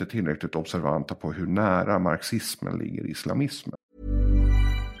är inte tillräckligt observanta på hur nära marxismen ligger islamismen.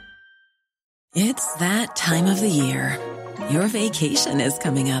 It's that time of the year. Your vacation is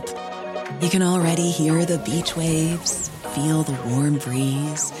coming up. You can already hear the beach waves, feel the warm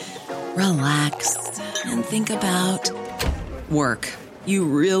breeze, relax and think about work. You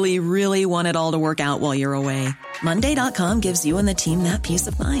really, really want it all to work out while you're away. Monday.com gives you and the team that peace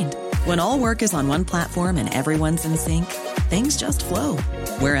of mind. When all work is on one platform and everyone's in sync, things just flow.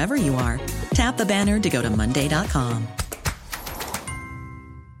 Wherever you are, tap the banner to go to Monday.com.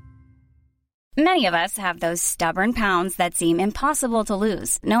 Many of us have those stubborn pounds that seem impossible to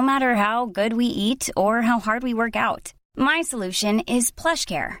lose, no matter how good we eat or how hard we work out. My solution is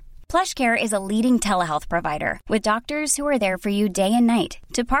PlushCare. PlushCare is a leading telehealth provider with doctors who are there for you day and night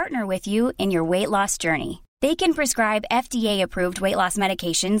to partner with you in your weight loss journey. They can prescribe FDA-approved weight loss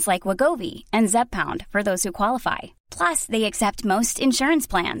medications like Wegovy and Zepbound for those who qualify. Plus, they accept most insurance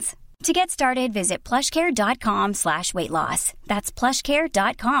plans. To get started, visit plushcare.com/weightloss. That's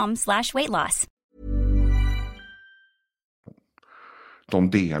plushcare.com/weightloss. De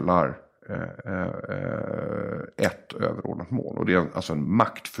delar ett överordnat mål. Och det är alltså en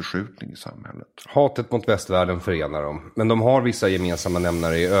maktförskjutning i samhället. Hatet mot västvärlden förenar dem. Men de har vissa gemensamma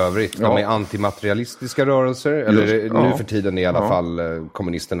nämnare i övrigt. De är antimaterialistiska rörelser. Eller nu för tiden är i alla fall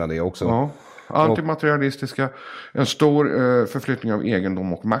kommunisterna det också. Ja. Antimaterialistiska, en stor förflyttning av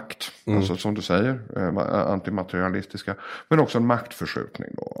egendom och makt, alltså som du säger, antimaterialistiska, men också en maktförskjutning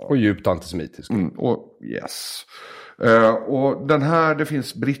då. Och djupt antisemitiska. Och det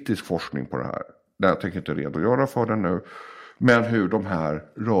finns brittisk forskning på det här. Jag tänker inte redogöra för den nu, men hur de här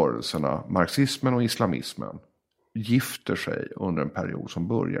rörelserna, marxismen och islamismen, gifter sig under en period som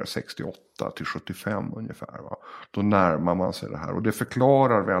börjar 68 till 75 ungefär. Va? Då närmar man sig det här. Och det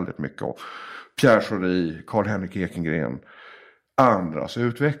förklarar väldigt mycket av Pierre Schori, Karl-Henrik Ekengren, andras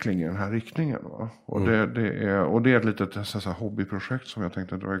utveckling i den här riktningen. Va? Och, det är ett litet hobbyprojekt som jag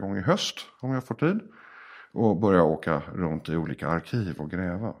tänkte dra igång i höst om jag får tid. Och börja åka runt i olika arkiv och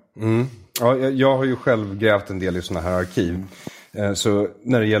gräva. Ja, jag har ju själv grävt en del i såna här arkiv. Så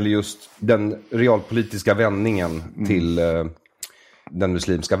när det gäller just den realpolitiska vändningen till den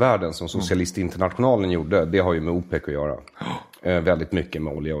muslimska världen som Socialistinternationalen gjorde, det har ju med OPEC att göra. Väldigt mycket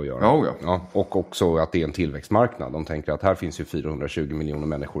med olja att göra. Ja, och också att det är en tillväxtmarknad. De tänker att här finns ju 420 miljoner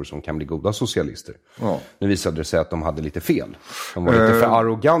människor som kan bli goda socialister. Nu visade det sig att de hade lite fel. De var lite för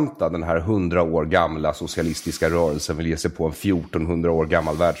arroganta. Den här 100 år gamla socialistiska rörelsen vill ge sig på en 1400 år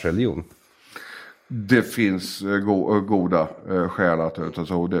gammal världsreligion. Det finns goda skäl att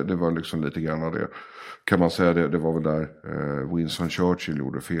det var liksom lite grann av det. Kan man säga det var väl där Winston Churchill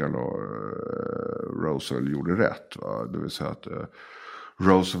gjorde fel och Roosevelt gjorde rätt. Va? Det vill säga att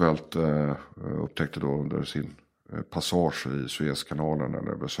Roosevelt upptäckte då under sin passage i Suezkanalen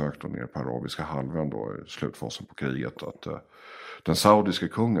eller besökte ner på arabiska halvön då i slutfasen på kriget att den saudiska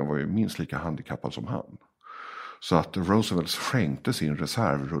kungen var ju minst lika handikappad som han. Så att Roosevelt skänkte sin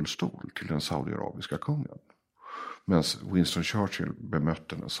reservrullstol till den saudiarabiska kungen. Medan Winston Churchill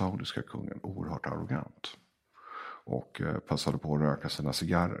bemötte den saudiska kungen oerhört arrogant. Och passade på att röka sina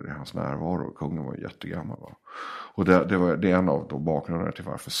cigarrer i hans närvaro. Kungen var jättegammal. Va? Och det är en av bakgrunderna till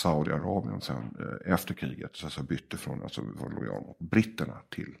varför Saudiarabien sen efter kriget så bytte från alltså var lojal mot britterna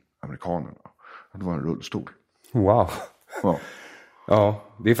till amerikanerna. Det var en rullstol. Wow. Ja. Ja,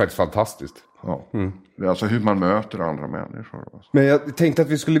 det är faktiskt fantastiskt. Ja. Det är alltså hur man möter andra människor. Men jag tänkte att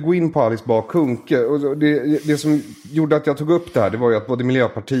vi skulle gå in på Alice Bah Kuhnke. Och det som gjorde att jag tog upp det här, det var ju att både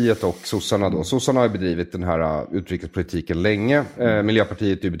Miljöpartiet och sossarna då. Sossarna har bedrivit den här utrikespolitiken länge.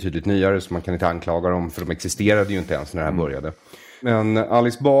 Miljöpartiet är betydligt nyare så man kan inte anklaga dem för de existerade ju inte ens när det här började. Men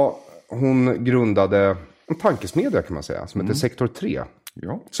Alice Bah, hon grundade en tankesmedja kan man säga som heter Sektor 3.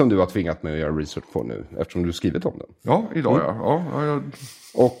 Ja. Som du har tvingat mig att göra research på nu eftersom du skrivit om den. Ja, idag ja.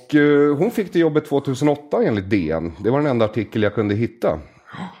 Och hon fick det jobbet 2008 enligt DN. Det var den enda artikel jag kunde hitta.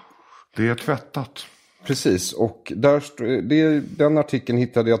 Det är tvättat. Precis, och den artikeln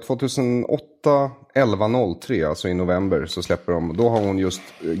hittade jag 2008, 11.03, alltså i november så släpper de. Då har hon just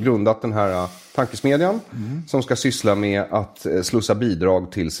grundat den här tankesmedjan som ska syssla med att slussa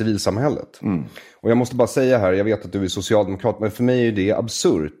bidrag till civilsamhället. Och jag måste bara säga här, jag vet att du är socialdemokrat, men för mig är det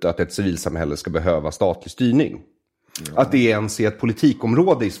absurt att ett civilsamhälle ska behöva statlig styrning. Ja. Att det ens är ett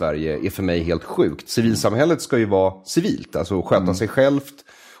politikområde i Sverige är för mig helt sjukt. Civilsamhället ska ju vara civilt, alltså sköta sig självt.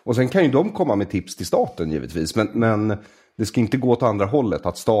 Och sen kan ju de komma med tips till staten givetvis. Men det ska inte gå åt andra hållet.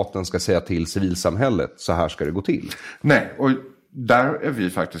 Att staten ska säga till civilsamhället. Så här ska det gå till. Nej, och där är vi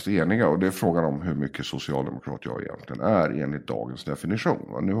faktiskt eniga. Och det är frågan om hur mycket socialdemokrat jag egentligen är enligt dagens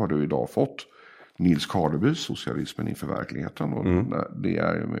definition. Och nu har du idag fått Nils Karlebys socialismen inför verkligheten. Och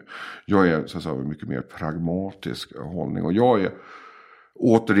jag är så att säga mycket mer pragmatisk hållning. Och jag är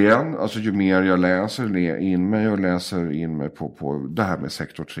återigen, alltså ju mer jag läser in mig på det här med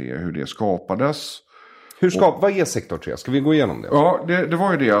sektor 3, hur det skapades. Vad är sektor 3? Ska vi gå igenom det? Ja, det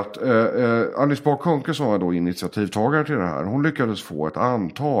var ju det att Alice Bah Kuhnke som var då initiativtagare till det här, hon lyckades få ett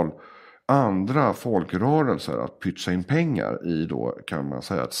antal andra folkrörelser att pytsa in pengar i då kan man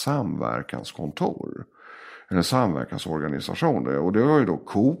säga ett samverkanskontor. Eller samverkansorganisation. Och det var ju då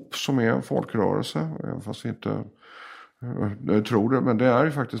Coop som är en folkrörelse, fast inte... Jag tror det, men det är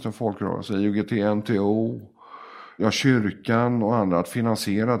ju faktiskt en folkrörelse. IOGT, NTO, kyrkan och andra att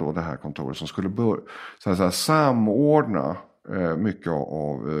finansiera då det här kontoret som skulle samordna mycket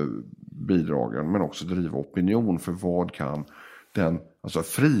av bidragen men också driva opinion för vad kan den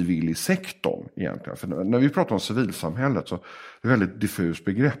frivilligsektorn egentligen. För när vi pratar om civilsamhället så är det ett väldigt diffus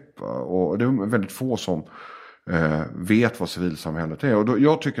begrepp och det är väldigt få som vet vad civilsamhället är. Och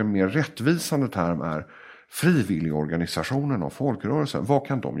jag tycker en mer rättvisande term är frivilligorganisationen och folkrörelsen. Vad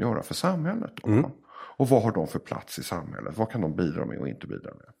kan de göra för samhället då? Och vad har de för plats i samhället? Vad kan de bidra med och inte bidra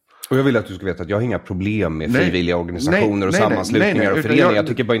med? Och jag vill att du ska veta att jag har inga problem med frivilliga organisationer och sammanslutningar och föreningar. Jag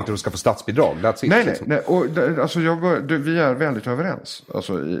tycker bara inte att de ska få statsbidrag. Nej. Och, vi är väldigt överens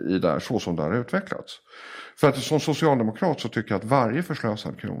i där, så som det har utvecklats. För att som socialdemokrat så tycker jag att varje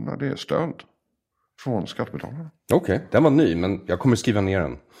förslösad krona det är stöld från skattebetalarna. Okej, den var ny men jag kommer skriva ner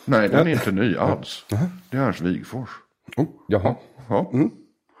den. Nej, den är inte ny alls. Det är Ernst Wigforss. Jaha. Ja.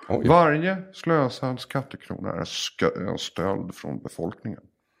 Varje slösad skattekrona är en stöld från befolkningen.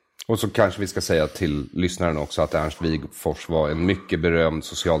 Och så kanske vi ska säga till lyssnaren också att Ernst Wigforss var en mycket berömd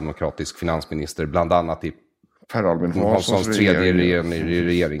socialdemokratisk finansminister, bland annat i Per Albin Hanssons tredje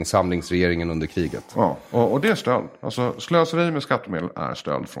regering, samlingsregeringen under kriget. Ja, och det är stöld. Alltså slöseri med skattemedel är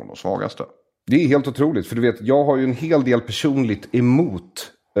stöld från de svagaste. Det är helt otroligt, för du vet, jag har ju en hel del personligt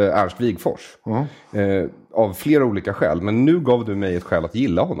emot Ernst Wigforss. Av flera olika skäl. Men nu gav du mig ett skäl att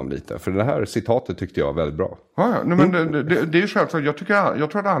gilla honom lite. För det här citatet tyckte jag var väldigt bra. Men det är ju självklart.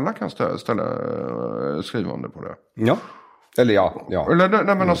 Jag tror att alla kan skriva under på det. Ja. Eller ja.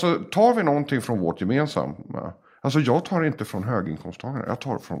 Tar vi någonting från vårt gemensamma. Alltså jag tar inte från höginkomsttagare. Jag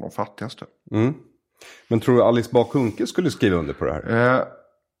tar från de fattigaste. Men tror du Alice Bah Kuhnke skulle skriva under på det här?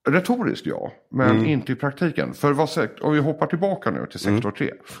 Retoriskt ja, men inte i praktiken. För om vi hoppar tillbaka nu till sektor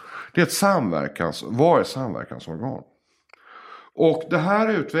 3. Det är vad är samverkansorgan? Och det här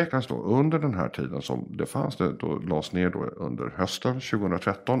utvecklas då under den här tiden som det fanns. Det då lades ner då under hösten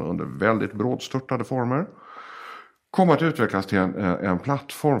 2013 under väldigt brådstörtade former. Kom att utvecklas till en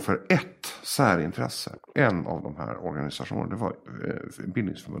plattform för ett särintresse. En av de här organisationerna, det var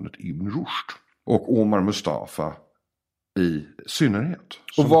bildningsförbundet Ibn Rushd. Och Omar Mustafa i synnerhet.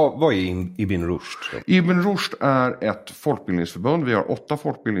 Och vad är Ibn Rushd? Ibn Rushd är ett folkbildningsförbund. Vi har 8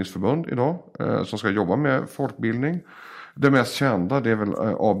 folkbildningsförbund idag som ska jobba med folkbildning. Det mest kända det är väl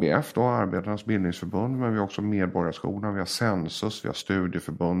ABF då, Arbetarnas bildningsförbund, men vi har också Medborgarskolan, vi har Census, vi har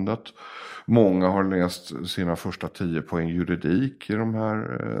Studieförbundet. Många har läst sina första 10 poäng juridik i de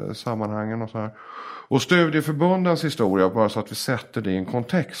här sammanhangen och så här. Och studieförbundens historia, bara så att vi sätter det i en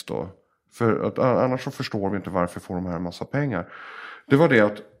kontext då. För att, annars så förstår vi inte varför får de här en massa pengar. Det var det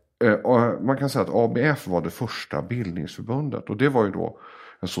att man kan säga att ABF var det första bildningsförbundet. Och det var ju då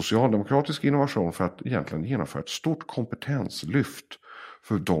en socialdemokratisk innovation för att egentligen genomföra ett stort kompetenslyft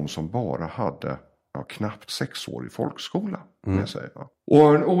för de som bara hade knappt 6 år i folkskola.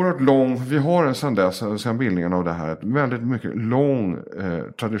 Och en oerhört lång, vi har sedan bildningen av det här, ett väldigt mycket lång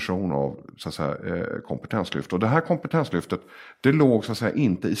tradition av så att säga, kompetenslyft. Och det här kompetenslyftet, det låg så att säga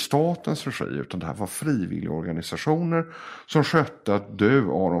inte i statens regi, utan det här var frivilliga organisationer som skötte att du,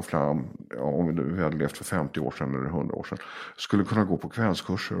 Aron Flam, om du hade levt för 50 år sedan eller 100 år sedan, skulle kunna gå på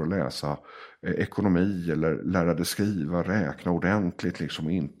kvällskurser och läsa ekonomi eller lära dig skriva, räkna ordentligt, liksom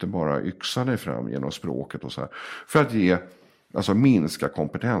inte bara yxa dig fram genom språket och så här, för att ge, alltså minska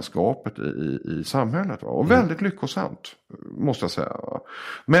kompetensgapet i samhället. Och väldigt lyckosamt, måste jag säga.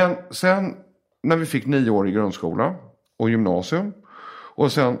 Men sen när vi fick 9 år i grundskola och gymnasium,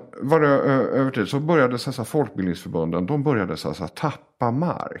 och sen var det över tid så började så här, folkbildningsförbunden, de började så här, tappa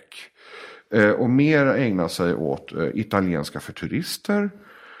mark. Och mer ägna sig åt italienska för turister,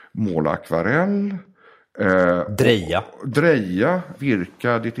 måla akvarell, dreja,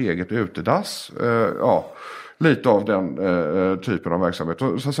 virka ditt eget utedass, lite av den typen av verksamhet.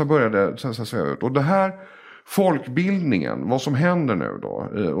 Och så började det sväva ut. Och det här folkbildningen, vad som händer nu då,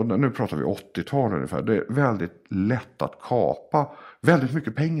 och nu pratar vi 80-tal ungefär, det är väldigt lätt att kapa väldigt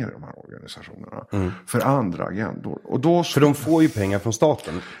mycket pengar i de här organisationerna för andra agendor. Och då, för de får ju pengar från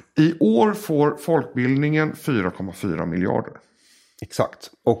staten. I år får folkbildningen 4,4 miljarder.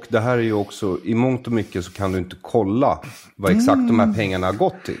 Exakt. Och det här är ju också, i mångt och mycket så kan du inte kolla vad exakt de här pengarna har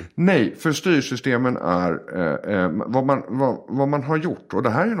gått till. Nej, för styrsystemen är vad man har gjort. Och det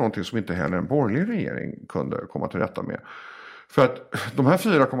här är någonting som inte heller en borgerlig regering kunde komma till rätta med. För att de här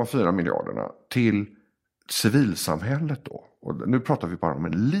 4,4 miljarderna till civilsamhället då. Och nu pratar vi bara om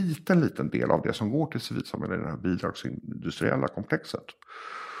en liten del av det som går till civilsamhället i det här bidragsindustriella komplexet.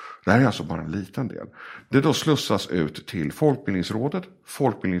 Det här är alltså bara en liten del. Det då slussas ut till Folkbildningsrådet.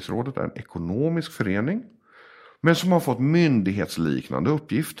 Folkbildningsrådet är en ekonomisk förening, men som har fått myndighetsliknande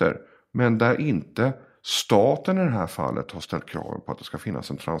uppgifter. Men där inte staten i det här fallet har ställt kraven på att det ska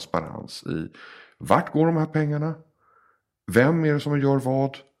finnas en transparens i vart går de här pengarna, vem är det som gör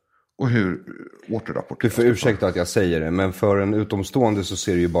vad och hur återrapporteras. Du får ursäkta att jag säger det, men för en utomstående så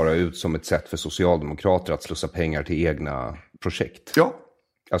ser det ju bara ut som ett sätt för socialdemokrater att slussa pengar till egna projekt. Ja.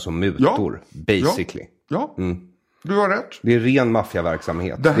 Alltså mutor, basically. Ja. Du har rätt. Det är ren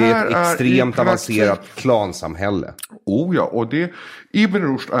maffiaverksamhet. Det är ett extremt avancerat klansamhälle. Oh ja, och Ibn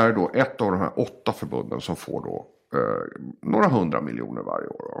Rushd är då ett av de här 8 förbunden som får då några 100 miljoner varje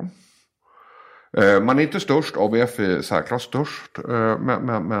år. Man är inte störst, ABF är särklass störst,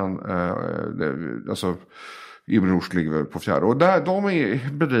 men alltså Ibn Rushd ligger på 4:e. Och där de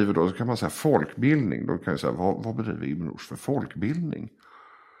bedriver då, så kan man säga, folkbildning. Då kan jag säga, vad bedriver Ibn Rushd för folkbildning?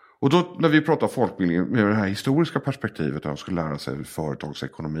 Och då när vi pratar folkbildning med det här historiska perspektivet, att de skulle lära sig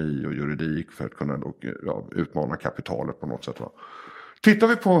företagsekonomi och juridik för att kunna då, utmana kapitalet på något sätt. Tittar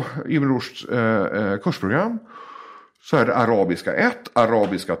vi på Ibn Rushds kursprogram, så är det arabiska 1,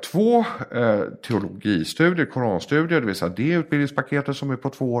 arabiska 2, teologistudier, koranstudier, det vill säga det utbildningspaketet som är på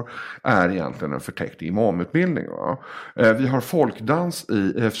 2 år är egentligen en förtäckt imamutbildning. Vi har folkdans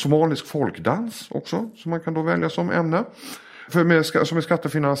somalisk folkdans också, som man kan då välja som ämne. Som är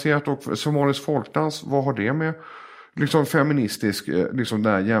skattefinansierat, och somalisk folkdans, vad har det med liksom feministisk, liksom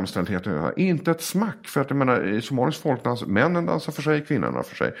där jämställdheten? Inte ett smack, för att jag menar, i somalisk folkdans, männen dansar för sig, kvinnorna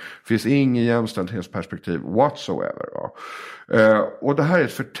för sig. Det finns ingen jämställdhetsperspektiv whatsoever. Och det här är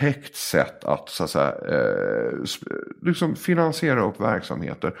ett förtäckt sätt att så att säga, liksom finansiera upp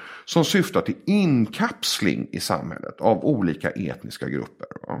verksamheter som syftar till inkapsling i samhället av olika etniska grupper.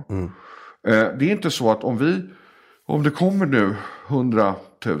 Det är inte så att om det kommer nu 100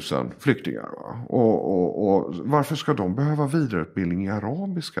 000 flyktingar, och varför ska de behöva vidareutbildning i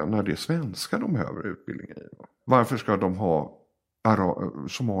arabiska när det är svenska de behöver utbildning i? Varför ska de ha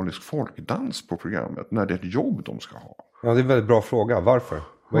somalisk folkdans på programmet när det är ett jobb de ska ha? Ja, det är en väldigt bra fråga. Varför?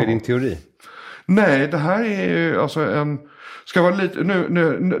 Vad är din teori? Nej, det här är ju alltså ska vara lite,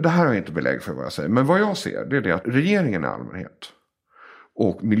 nu, det här är inte belägg för vad jag säger. Men vad jag ser, det är det att regeringen i allmänhet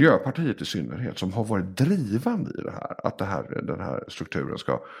och Miljöpartiet i synnerhet som har varit drivande i det här. Att den här strukturen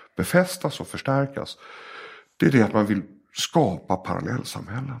ska befästas och förstärkas. Det är det att man vill skapa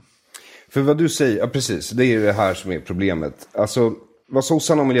parallellsamhällen. För vad du säger, ja precis, det är det här som är problemet. Alltså, vad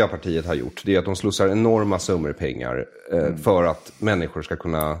sossarna och Miljöpartiet har gjort, det är att de slussar enorma summor pengar för att människor ska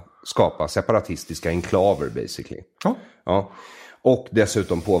kunna skapa separatistiska enklaver, basically. Ja. Och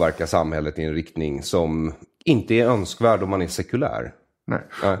dessutom påverka samhället i en riktning som inte är önskvärd om man är sekulär. Nej.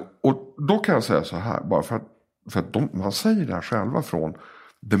 Och då kan jag säga så här, bara för att man säger det här själva från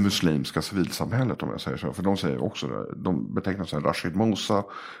det muslimska civilsamhället, om jag säger så. För de säger också det. De betecknar sig Rashid Musa,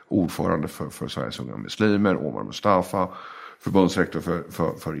 ordförande för Sveriges unga muslimer, Omar Mustafa, förbundsrektor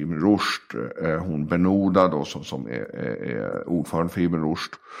för Ibn Rushd, hon Benoda då, som är ordförande för Ibn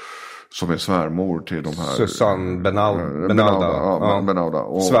Rushd, som är svärmor till de här Susanne Benauda.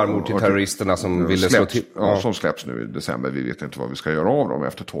 Och svärmor till terroristerna som ville slå till. Ja, som släpps nu i december. Vi vet inte vad vi ska göra av dem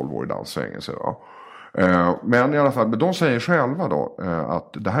efter 12 år i dansfängelse. Men i alla fall, de säger själva då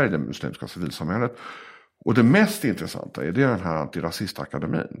att det här är det muslimska civilsamhället. Och det mest intressanta är den här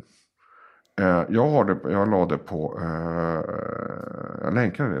antirasistakademin. Jag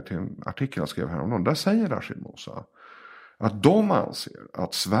länkade det till en artikel jag skrev häromdagen. Där säger Rashid Musa att de anser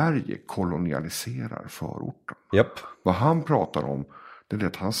att Sverige kolonialiserar förorten. Yep. Vad han pratar om, det är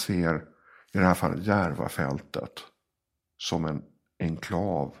att han ser i det här fallet Järvafältet som en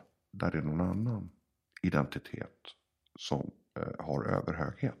enklav där det är någon annan identitet som har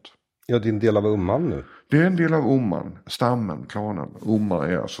överhöghet. Ja, det är en del av Umman nu. Det är en del av Umman, stammen, klanen. Umma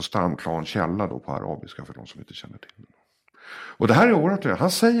är alltså stamklan, källa då på arabiska för de som inte känner till det. Och det här är oerhört,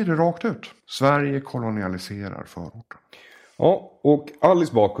 han säger det rakt ut. Sverige kolonialiserar förorten. Ja, och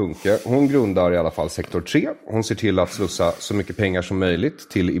Alice Bah Kuhnke, hon grundar i alla fall sektor 3. Hon ser till att slussa så mycket pengar som möjligt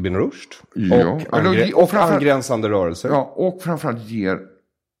till Ibn Rushd. Och angränsande rörelser. Ja, och framförallt ger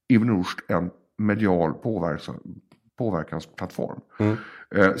Ibn Rushd en medial påverkansplattform.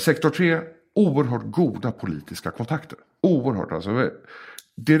 Sektor 3, oerhört goda politiska kontakter. Oerhört, alltså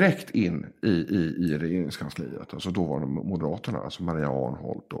direkt in i regeringskansliet. Alltså då var de Moderaterna, alltså Maria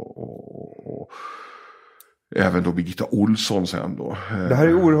Arnholt och även då Birgitta Olsson sen då. Det här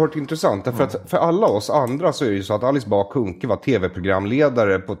är oerhört intressant. Därför att för alla oss andra så är det ju så att Alice Bah Kuhnke var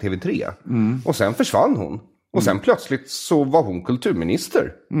tv-programledare på TV3. Och sen försvann hon. Och sen plötsligt så var hon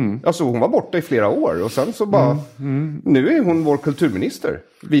kulturminister. Alltså hon var borta i flera år. Och sen så bara, nu är hon vår kulturminister.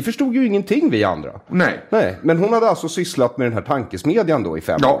 Vi förstod ju ingenting, vi andra. Nej. Men hon hade alltså sysslat med den här tankesmedjan då i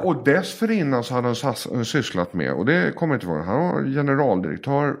 5 år. Ja, och dessförinnan så hade han sysslat med, och det kommer inte ihåg, han var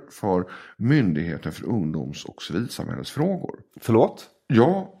generaldirektör för Myndigheten för ungdoms- och civilsamhällsfrågor. Förlåt?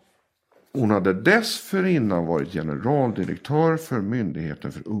 Ja. Hon hade dessförinnan varit generaldirektör för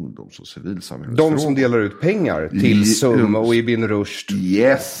Myndigheten för ungdoms- och civilsamhällsfrågor. De som delar ut pengar till SUM och Ibn Rushd.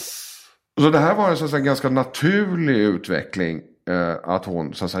 Yes! Så det här var en så att säga, ganska naturlig utveckling. Att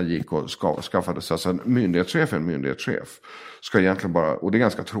hon så att säga, gick och skaffade sig. En myndighetschef ska egentligen bara, och det är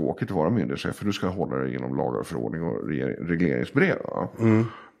ganska tråkigt att vara myndighetschef, för du ska hålla dig inom lagar och förordning och regleringsbrev.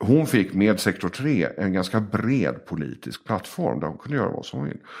 Hon fick med sektor 3 en ganska bred politisk plattform där hon kunde göra vad som hon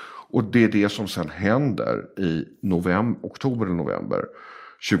vill. Och det är det som sen händer i oktober eller november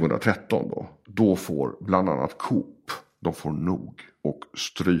 2013 då. Då får bland annat Coop, de får nog och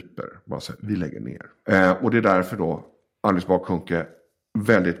stryper. Bara säger, vi lägger ner. Och det är därför då Alice Bah Kuhnke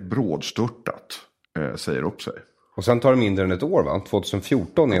väldigt brådstörtat säger upp sig. Och sen tar det mindre än ett år, va?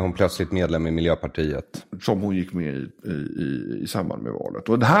 2014 är hon plötsligt medlem i Miljöpartiet. Som hon gick med i samband med valet.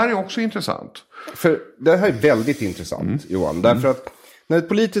 Och det här är också intressant. För det här är väldigt intressant, Johan. Därför att när ett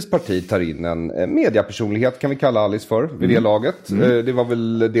politiskt parti tar in en mediapersonlighet, kan vi kalla Alice för, vid det laget. Det var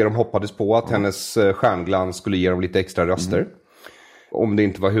väl det de hoppades på, att hennes stjärnglans skulle ge dem lite extra röster. Om det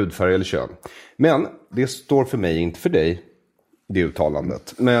inte var hudfärg eller kön. Men det står för mig, inte för dig, det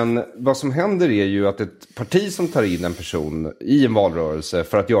uttalandet. Men vad som händer är ju att ett parti som tar in en person i en valrörelse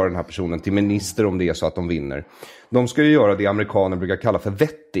för att göra den här personen till minister, om det är så att de vinner. De ska ju göra det amerikaner brukar kalla för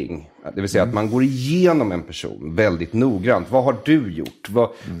vetting. Det vill säga att man går igenom en person väldigt noggrant. Vad har du gjort?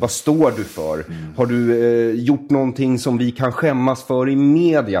 Vad står du för? Har du gjort någonting som vi kan skämmas för i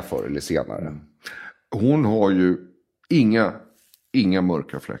media förr eller senare? Hon har ju inga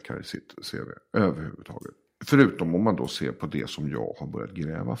mörka fläckar i sitt CV överhuvudtaget. Förutom om man då ser på det som jag har börjat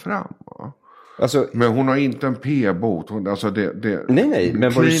gräva fram. Va? Alltså, men hon har inte en p-bot. Nej,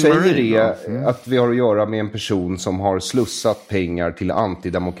 men vad du säger är att vi har att göra med en person som har slussat pengar till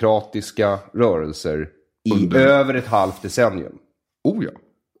antidemokratiska rörelser i över ett halvt decennium. Oh ja.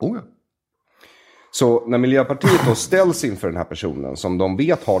 Så när Miljöpartiet då ställs inför den här personen som de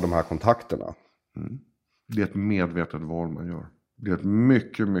vet har de här kontakterna. Det är ett medvetet val man gör. Det är ett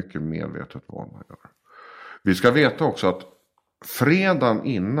mycket, mycket medvetet val man gör. Vi ska veta också att fredagen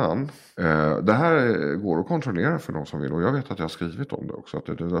innan, det här går att kontrollera för de som vill, och jag vet att jag har skrivit om det också, att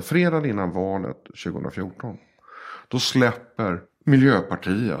det var fredagen innan valet 2014, då släpper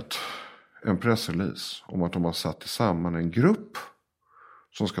Miljöpartiet en pressrelease om att de har satt samman en grupp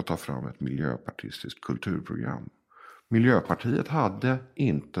som ska ta fram ett miljöpartistiskt kulturprogram. Miljöpartiet hade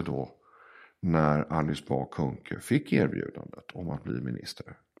inte då, när Alice Bah Kuhnke fick erbjudandet om att bli minister,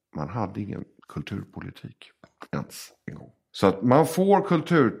 man hade ingen kulturpolitik ens en gång. Så att man får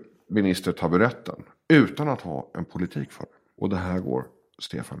kulturministertaburetten utan att ha en politik för det. Och det här går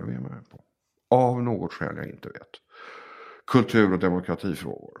Stefan Löfven med på. Av något skäl jag inte vet. Kultur- och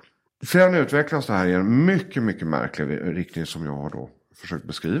demokratifrågor. Sen utvecklas det här i en mycket, mycket märklig riktning som jag har då försökt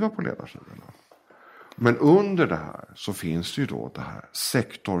beskriva på ledarsidorna. Men under det här så finns det ju då det här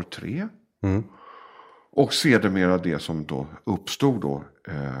sektor 3. Och sedermera det som då uppstod då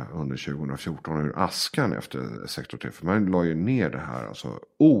under 2014 ur askan efter sektor 3. För man la ju ner det här alltså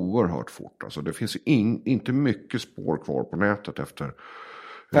oerhört fort. Alltså det finns inte mycket spår kvar på nätet efter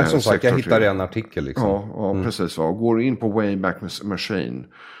som sagt, jag hittar en artikel liksom. Ja, precis. Och går in på Wayback Machine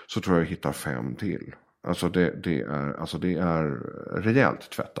så tror jag hittar 5 till. Alltså det är rejält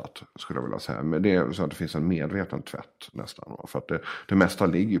tvättat skulle jag vilja säga. Men det är så att det finns en medveten tvätt nästan. För att det mesta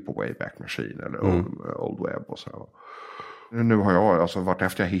ligger på Wayback Machine eller Old Web och så här. Nu har jag, alltså vart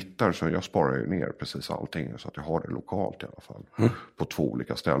efter jag hittar så jag sparar ju ner precis allting så att jag har det lokalt i alla fall. På 2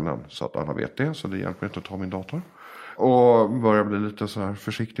 olika ställen så att alla vet det, så det hjälper inte att ta min dator. Och börjar bli lite så här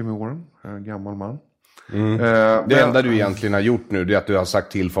försiktig med åren, gammal man. Det enda du egentligen har gjort nu är att du har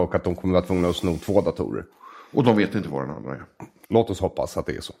sagt till folk att de kommer vara tvungna att sno 2 datorer. Och de vet inte vad den andra är. Låt oss hoppas att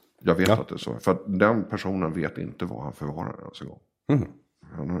det är så. Jag vet att det är så. För att den personen vet inte vad han förvarar ens en gång.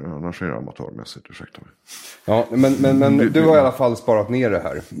 Annars är det amatörmässigt, ursäkta mig. Ja, men du har i alla fall sparat ner det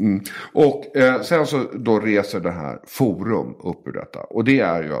här. Och sen så då reser det här forum upp ur detta. Och det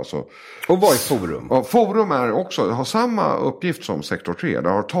är ju alltså... Och vad är forum? Ja, forum är också, har samma uppgift som sektor 3. Det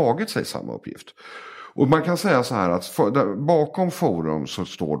har tagit sig samma uppgift. Och man kan säga så här att bakom forum så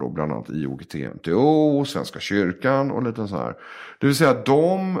står då bland annat IOGT-NTO, Svenska kyrkan och lite så här. Det vill säga att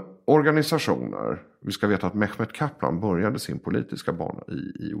de organisationer, vi ska veta att Mehmet Kaplan började sin politiska bana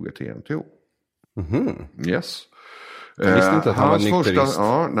i IOGT-NTO. Yes. Jag visste inte att han var nykterist.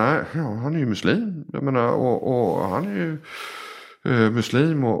 Han är ju muslim. Jag menar, och han är ju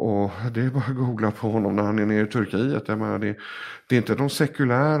muslim och det är bara att googla på honom när han är nere i Turkiet. Jag menar, det är inte de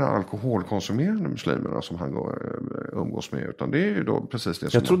sekulära alkoholkonsumerande muslimerna som han umgås med, utan det är ju då precis det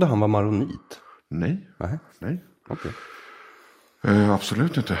som... Jag trodde han var maronit. Nej. Okej.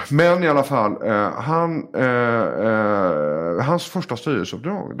 Absolut inte. Men i alla fall, hans första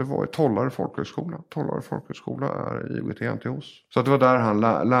styrelseuppdrag, det var i Tollare folkhögskola. Tollare folkhögskola är i IOGT-NTOs. Så att det var där han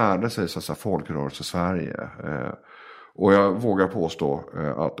lärde sig så att säga, folkrörelse Sverige. Och jag vågar påstå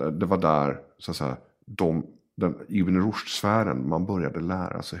att det var där så att säga, den Ibn Rushd-sfären man började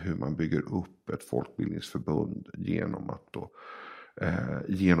lära sig hur man bygger upp ett folkbildningsförbund genom att då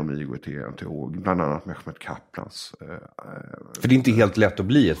genom IOGT-NTO, bland annat Mehmet Kaplans. För det är inte helt lätt att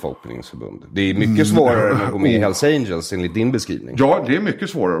bli ett folkbildningsförbund. Det är mycket svårare än att gå med i Hells Angels enligt din beskrivning. Ja, det är mycket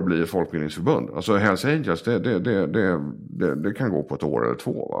svårare att bli ett folkbildningsförbund. Alltså Hells Angels, det kan gå på 1 år eller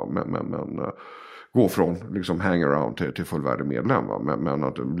 2, va? Men gå från liksom hangaround till fullvärdig medlem. Va? Men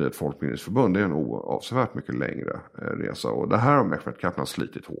att bli ett folkbildningsförbund är en avsevärt mycket längre resa. Och det här har Mehmet Kaplan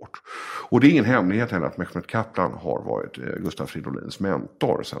slitit hårt. Och det är ingen hemlighet heller att Mehmet Kaplan har varit Gustaf Fridolins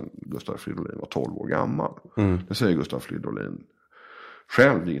mentor sedan Gustaf Fridolin var 12 år gammal. Det säger Gustaf Fridolin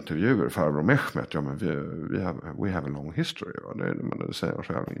själv i intervjuer. Farbror Mehmet, ja men we have a long history. Va? Det säger han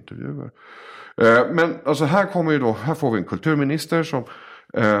själv i intervjuer. Men alltså här får vi en kulturminister som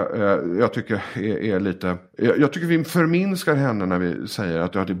jag tycker är lite... Jag tycker vi förminskar henne när vi säger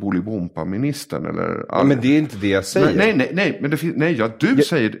att det är Bolibompa-ministern eller... Ja, men det är inte det jag säger. Nej, men du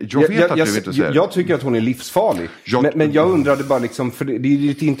säger... Jag vet att du inte säger. Jag tycker att hon är livsfarlig. Men jag undrade bara liksom... För det är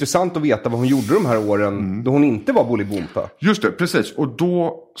lite intressant att veta vad hon gjorde de här åren då hon inte var Bolibompa. Just det, precis. Och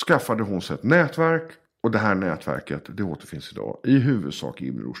då skaffade hon sig ett nätverk. Och det här nätverket, det återfinns idag i huvudsak i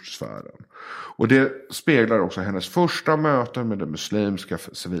Ibn Rushd-sfären. Och det speglar också hennes första möten med det muslimska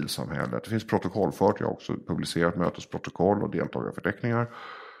civilsamhället. Det finns protokollfört, jag har också publicerat mötesprotokoll och deltagarförteckningar.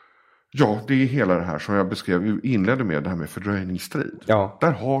 Ja, det är hela det här som jag beskrev, inledde med det här med fördröjningsstrid. Ja.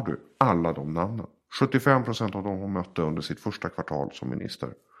 Där har du alla de namnen. 75% av dem hon mötte under sitt första kvartal som minister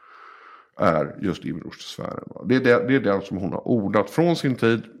är just Ibn Rushd-sfären. Det är det som hon har ordat från sin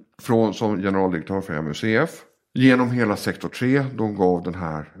tid, som generaldirektör för MUCF. Genom hela sektor 3, de gav den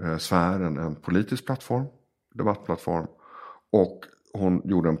här sfären en politisk plattform, debattplattform. Och hon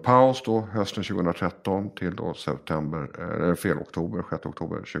gjorde en paus då hösten 2013 till då oktober 6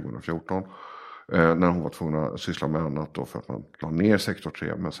 oktober 2014. När hon var tvungen att syssla med annat då för att man la ner sektor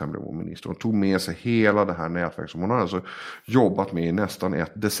 3, men sen blev hon minister. Hon tog med sig hela det här nätverket som hon har alltså jobbat med i nästan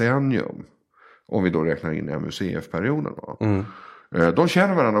ett decennium. Om vi då räknar in MUCF-perioden. De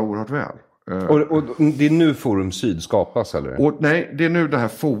känner varandra oerhört väl. Och det är nu Forum Syd skapas, eller? Nej, det är nu det här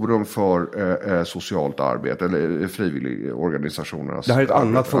Forum för socialt arbete, eller frivilligorganisationernas. Det här är ett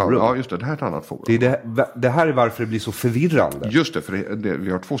annat forum. Ja, just det. Det här är ett annat forum. Det här är varför det blir så förvirrande. Just det, för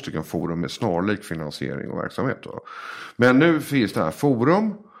vi har 2 stycken forum med snarlik finansiering och verksamhet. Då. Men nu finns det här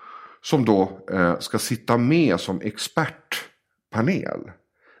forum som då ska sitta med som expertpanel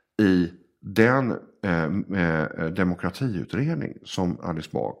i den demokratiutredning som Alice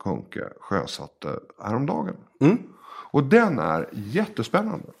Bah Kuhnke sjösatte häromdagen. Och den är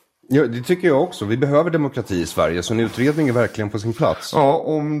jättespännande. Ja, det tycker jag också. Vi behöver demokrati i Sverige, så en utredning är verkligen på sin plats. Ja,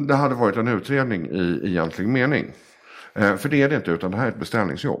 om det hade varit en utredning i egentlig mening. För det är det inte, utan det här är ett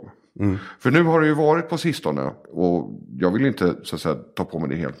beställningsjobb. För nu har det ju varit på sistone, och jag vill inte så att säga ta på mig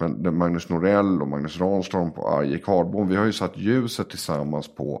det helt, men Magnus Norell och Magnus Ranstorm på Arje Kardbom, vi har ju satt ljuset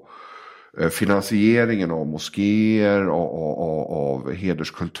tillsammans på finansieringen av moskéer, av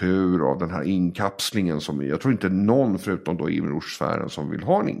hederskultur, av den här inkapslingen som jag tror inte någon förutom då Ibn Rushd-sfären som vill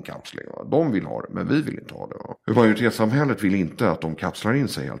ha en inkapsling. Va? De vill ha det, men vi vill inte ha det. Va? Majoritetssamhället vill inte att de kapslar in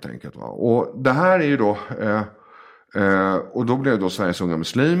sig helt enkelt. Va? Och det här är ju då och då blev då Sveriges unga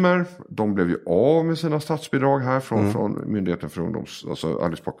muslimer, de blev ju av med sina statsbidrag här från Myndigheten för ungdoms, alltså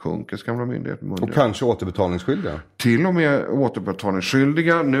Alice Bah Kuhnkes gamla myndighet. Och kanske återbetalningsskyldiga. Till och med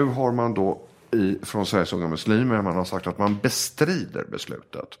återbetalningsskyldiga. Nu har man då från Sveriges unga muslimer, man har sagt att man bestrider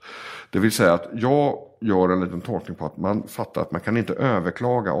beslutet. Det vill säga att jag gör en liten tolkning på att man fattar att man kan inte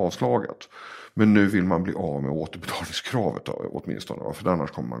överklaga avslaget. Men nu vill man bli av med återbetalningskravet då, åtminstone. För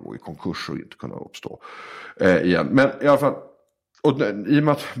annars kommer man gå i konkurs och inte kunna uppstå igen. Men i alla fall, och i och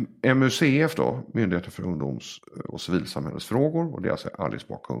med att MUCF då, Myndigheten för ungdoms- och civilsamhällesfrågor, och det är alltså Alice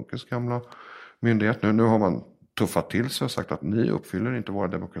Bah Kuhnkes gamla myndighet. Nu har man tuffat till sig och sagt att ni uppfyller inte våra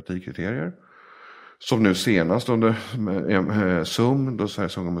demokratikriterier. Som nu senast under SUM, då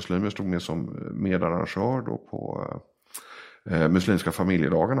Sveriges unga muslimer stod med som medarrangör då på muslimska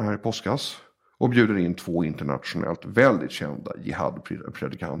familjedagarna här i påskas. Och bjuder in 2 internationellt väldigt kända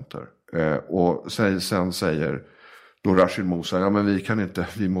Jihad-predikanter. Och sen säger då Rashid Musa, ja men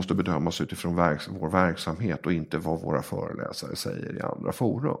vi måste bedömas utifrån vår verksamhet och inte vad våra föreläsare säger i andra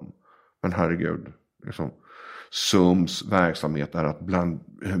forum. Men herregud, liksom, SUMs verksamhet är att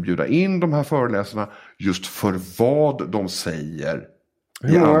bjuda in de här föreläsarna just för vad de säger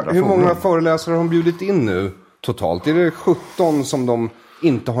i andra forum. Hur många föreläsare har de bjudit in nu totalt? Är det 17 som de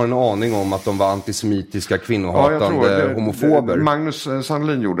inte har en aning om att de var antisemitiska, kvinnohatande, homofober? Magnus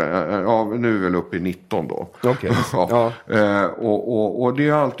Sandlin gjorde, nu är väl uppe i 19 då. Okay. Och det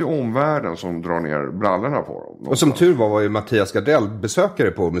är alltid omvärlden som drar ner brallorna på dem. Och som tur var ju Mattias Gardell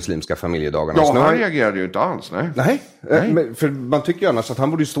besökare på muslimska familjedagarna. Ja, han reagerade ju inte alls, nej. Men för man tycker ju annars att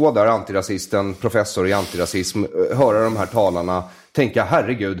han borde stå där, antirasisten, professor i antirasism, höra de här talarna, tänka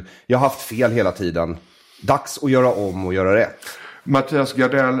herregud, jag har haft fel hela tiden. Dags att göra om och göra rätt. Mattias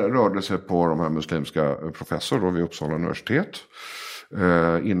Gardell rörde sig på de här muslimska professor vid Uppsala universitet.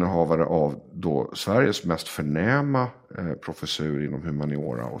 Innehavare av då Sveriges mest förnäma professur inom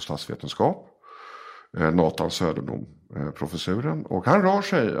humaniora och statsvetenskap. Nathan Söderblom-professuren. Och han rör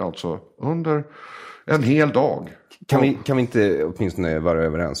sig alltså under en hel dag. Kan vi inte åtminstone vara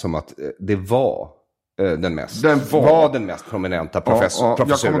överens om att det var den mest prominenta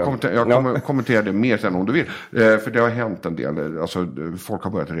professuren. Jag kommer kommentera det mer sen om du vill. För det har hänt en del. Alltså, folk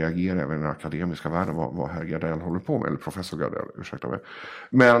har börjat reagera över den akademiska världen. Vad herr Gardell håller på med. Eller professor Gardell, ursäkta mig.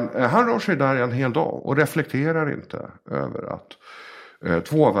 Men han rör sig där en hel dag. Och reflekterar inte över att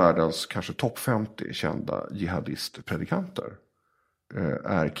 2 av världens kanske topp 50 kända jihadistpredikanter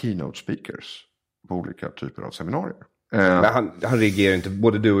är keynote speakers på olika typer av seminarier. Men han reagerar inte,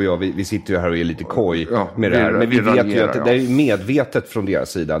 både du och jag, vi sitter ju här och är lite koj med det här. Men vi vet ju att det är medvetet från deras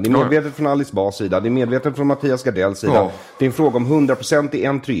sida. Det är medvetet från Alice Bahs sida, det är medvetet från Mattias Gardells sida. Ja. Det är en fråga om 100% i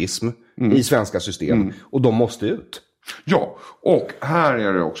entryism i svenska system. Och de måste ut. Ja, och här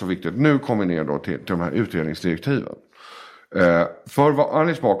är det också viktigt. Nu kommer vi ner då till de här utredningsdirektiven. För vad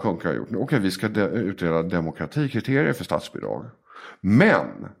Alice Bah Kuhnke har gjort, okej, vi ska utreda demokratikriterier för statsbidrag. Men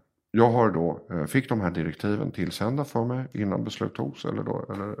jag har då fick de här direktiven tillsända för mig innan beslut togs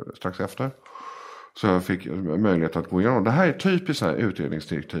eller strax efter. Så jag fick möjlighet att gå igenom. Det här är typiskt så här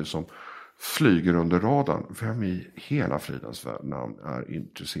utredningsdirektiv som flyger under radarn. Vem i hela fridens namn är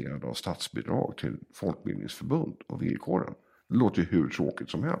intresserad av statsbidrag till folkbildningsförbund och villkoren? Det låter ju hur tråkigt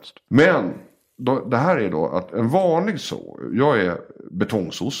som helst. Men det här är då att en vanlig jag är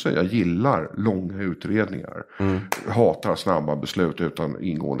betongsosse, jag gillar långa utredningar. Hatar snabba beslut utan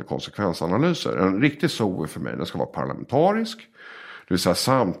ingående konsekvensanalyser. En riktig för mig, den ska vara parlamentarisk. Det vill säga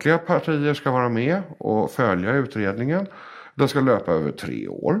samtliga partier ska vara med och följa utredningen. Den ska löpa över 3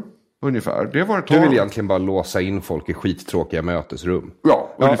 år. Ungefär. Det var du vill egentligen bara låsa in folk i skittråkiga mötesrum.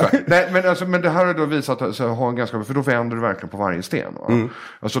 Ja, ungefär. Nej, men det här har då visat att ha en ganska... För då vänder du verkligen på varje sten. Va?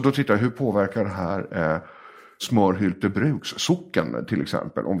 Alltså då tittar jag, hur påverkar det här Smörhyltebruks socken till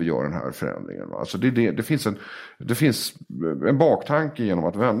exempel om vi gör den här förändringen. Va? Alltså det finns en baktanke genom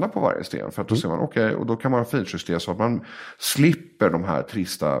att vända på varje sten. För att då ser man okej, och då kan man finjustera så att man slipper de här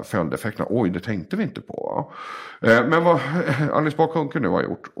trista följdeffekterna. Oj, det tänkte vi inte på. Va? Men vad Alice Bah Kuhnke nu har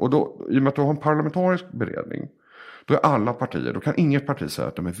gjort, och då, i och med att du har en parlamentarisk beredning, då är alla partier, då kan inget parti säga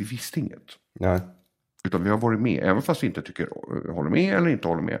att men vi visste inget. Nej. Utan vi har varit med, även fast vi inte håller med eller inte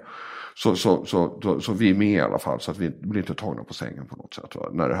håller med. Så vi är med i alla fall, så att vi blir inte tagna på sängen på något sätt. Va?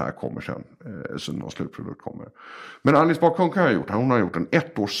 När det här kommer sen, så någon slutprodukt kommer. Men Alice Bah Kuhnke hon har gjort en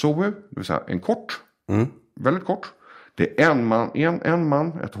 1-års-SOU, det vill säga en kort, väldigt kort. Det är en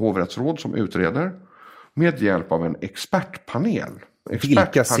man, ett hovrättsråd som utreder med hjälp av en expertpanel.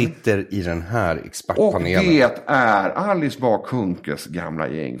 Vilka sitter i den här expertpanelen? Och det är Alice Bah Kuhnkes gamla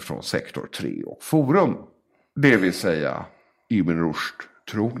gäng från sektor 3 och Forum. Det vill säga Ibn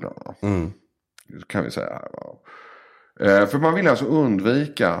Rushd-trogna. Kan vi säga här. Va? För man vill alltså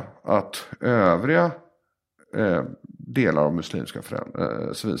undvika att övriga delar av muslimska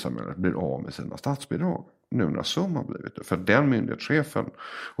civilsamhället blir av med sina statsbidrag. Nu när SUM har blivit det. För den myndighetschefen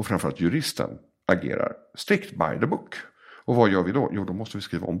och framförallt juristen agerar strikt by the book. Och vad gör vi då? Jo, då måste vi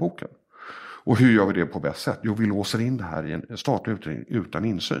skriva om boken. Och hur gör vi det på bäst sätt? Jo, vi låser in det här i en statlig utredning utan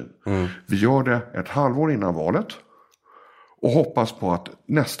insyn. Vi gör det ett halvår innan valet. Och hoppas på att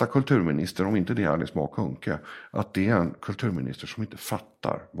nästa kulturminister, om inte det är Alice Bah Kuhnke, att det är en kulturminister som inte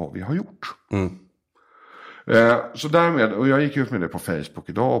fattar vad vi har gjort. Så därmed, och jag gick ut med det på Facebook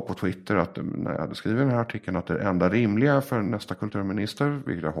idag och på Twitter, att när jag hade skrivit den här artikeln, att det enda rimliga för nästa kulturminister,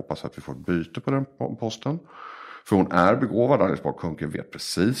 vilket jag hoppas att vi får ett byte på den posten, för hon är begåvad, Alice Bah Kuhnke vet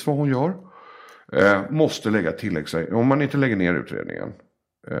precis vad hon gör, måste lägga tillägg. Om man inte lägger ner utredningen,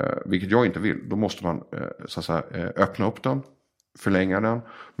 vilket jag inte vill, då måste man så att säga, öppna upp den, förlänga den.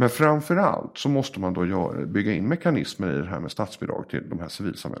 Men framförallt så måste man då bygga in mekanismer i det här med statsbidrag till de här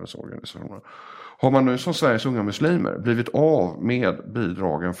civilsamhällesorganisationerna. Har man nu som Sveriges unga muslimer blivit av med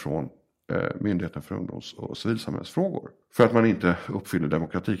bidragen från Myndigheten för ungdoms- och civilsamhällsfrågor för att man inte uppfyller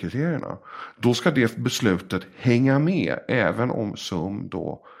demokratikriterierna, då ska det beslutet hänga med även om SUM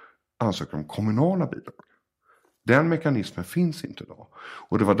då ansöker om kommunala bidrag. Den mekanismen finns inte då.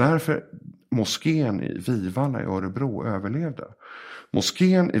 Och det var därför moskén i Vivalla i Örebro överlevde.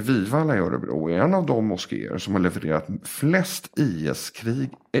 Moskén i Vivalla i Örebro är en av de moskéer som har levererat flest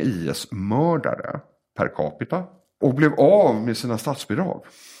IS-mördare per capita och blev av med sina statsbidrag.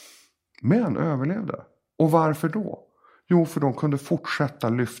 Men överlevde. Och varför då? Jo, för de kunde fortsätta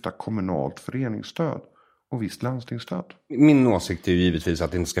lyfta kommunalt föreningsstöd och visst landstingsstöd. Min åsikt är ju givetvis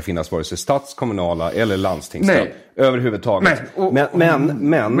att det inte ska finnas vare sig statskommunala eller landstingsstöd. Nej. Överhuvudtaget. Nej.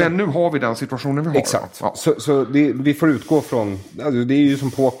 Men nu har vi den situationen vi har. Exakt. Ja. Så vi får utgå från, alltså det är ju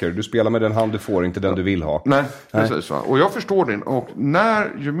som poker. Du spelar med den hand du får, inte den du vill ha. Nej, precis. Va? Och jag förstår det. Och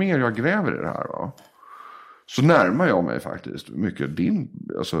ju mer jag gräver i det här, va, så närmar jag mig faktiskt mycket din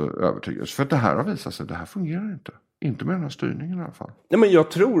övertygelse. För att det här har visat sig, det här fungerar inte. Inte med den här styrningen i alla fall. Nej, men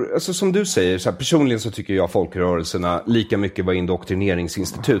jag tror, alltså som du säger, så här, personligen så tycker jag folkrörelserna lika mycket var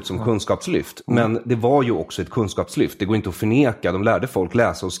indoktrineringsinstitut som kunskapslyft. Men det var ju också ett kunskapslyft. Det går inte att förneka. De lärde folk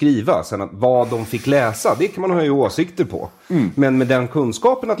läsa och skriva. Sen att vad de fick läsa, det kan man ha ju åsikter på. Men med den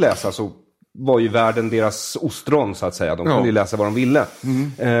kunskapen att läsa så var ju världen deras ostron, så att säga. De kunde ju läsa vad de ville.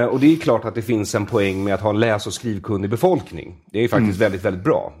 Och det är klart att det finns en poäng med att ha en läs- och skrivkunnig befolkning. Det är faktiskt väldigt, väldigt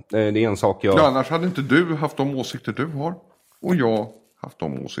bra. Det är en sak jag... Ja, annars hade inte du haft de åsikter du har. Och jag haft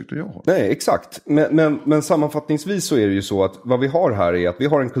de åsikter jag har. Nej, exakt. Men sammanfattningsvis så är det ju så att vad vi har här är att vi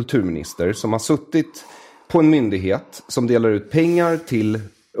har en kulturminister som har suttit på en myndighet som delar ut pengar till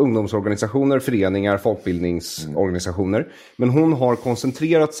ungdomsorganisationer, föreningar, folkbildningsorganisationer. Men hon har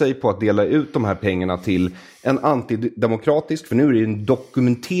koncentrerat sig på att dela ut de här pengarna till en antidemokratisk, för nu är det en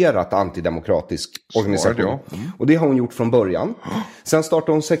dokumenterat antidemokratisk organisation. Och det har hon gjort från början. Sen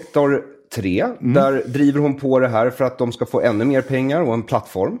startade hon sektor 3, där driver hon på det här för att de ska få ännu mer pengar och en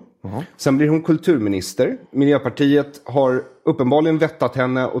plattform. Sen blir hon kulturminister. Miljöpartiet har uppenbarligen vettat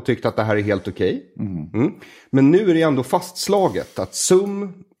henne och tyckt att det här är helt okej. Men nu är det ändå fastslaget att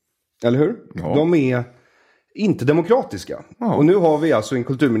SUM, eller hur? De är inte demokratiska. Och nu har vi alltså en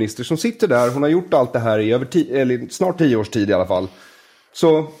kulturminister som sitter där. Hon har gjort allt det här i eller snart 10 års tid i alla fall.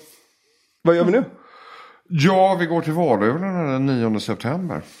 Så vad gör vi nu? Ja, vi går till valövningen den 9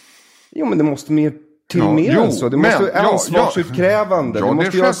 september. Jo, men det måste mer till mer än så. Det måste ansvarsutkrävande. Det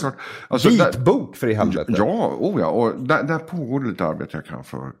måste göras vitbok för i helvete. Och där pågår det lite arbete jag kan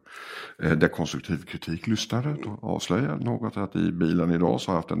för dekonstruktiv kritik. Lyssnare och avslöja något att i bilen idag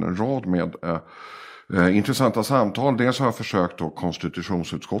så har jag haft en rad med intressanta samtal. Dels har jag försökt då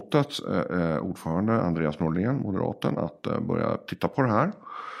konstitutionsutskottets ordförande Andreas Norlén, moderaten, att börja titta på det här.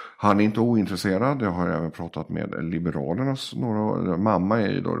 Han är inte ointresserad. Jag har även pratat med Liberalernas mamma är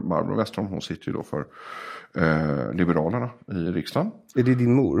ju då Barbro Westerholms. Hon sitter ju då för Liberalerna i riksdagen. Är det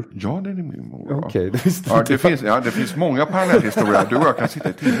din mor? Ja, det är min mor. Okej, det finns många parallellhistorier. Du och jag kan sitta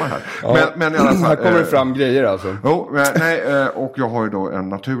i timmar här. Men i alla fall, här kommer det fram grejer alltså. Och jag har ju då en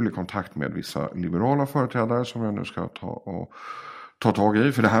naturlig kontakt med vissa liberala företrädare som jag nu ska ta tag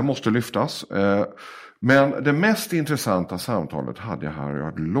i. För det här måste lyftas. Men det mest intressanta samtalet hade jag här. Jag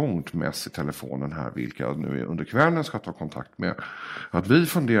har ett långt mess i telefonen här. Vilka jag nu under kvällen ska ta kontakt med. Att vi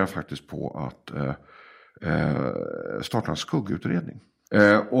funderar faktiskt på att starta en skuggutredning.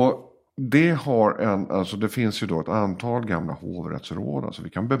 Och det det finns ju då ett antal gamla hovrättsråd. Alltså vi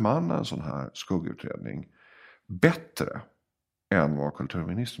kan bemanna en sån här skuggutredning bättre än vad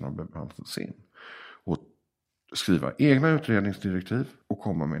kulturministern har bemannat sin. Och skriva egna utredningsdirektiv och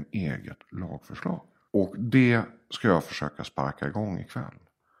komma med en eget lagförslag. Och det ska jag försöka sparka igång ikväll.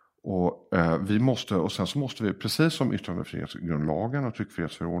 Och sen så måste vi, precis som yttrandefrihetsgrundlagen och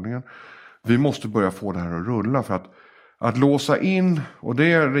tryckfrihetsförordningen, vi måste börja få det här att rulla för att låsa in, och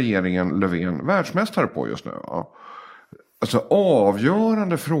det är regeringen Löfven världsmästare på just nu. Ja. Alltså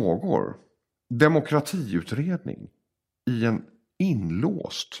avgörande frågor, demokratiutredning i en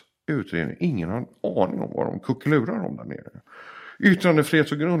inlåst utredning. Ingen har en aning om vad de kucklurar om där nere.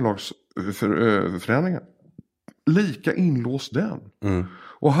 Yttrandefrihets- och grundlagsförändringar. Lika inlåst den.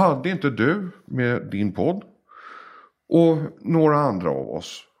 Och hade inte du med din podd och några andra av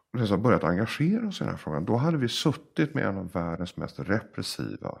oss börjat engagera oss i den här frågan, då hade vi suttit med en av världens mest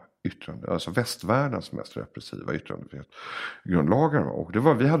repressiva västvärldens mest repressiva yttrandefrihetsgrundlagar.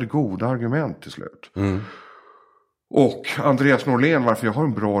 Och vi hade goda argument till slut. Och Andreas Norlén, varför jag har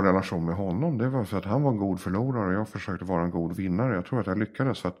en bra relation med honom, det var för att han var en god förlorare och jag försökte vara en god vinnare. Jag tror att jag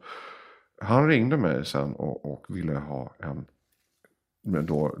lyckades, för att han ringde mig sen och ville ha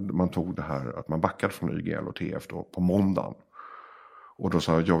då man tog det här att man backade från YGL och TF då på måndagen. Och då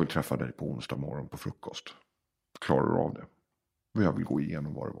sa jag vill träffa dig på onsdag morgon på frukost. Klarar du av det? Och jag vill gå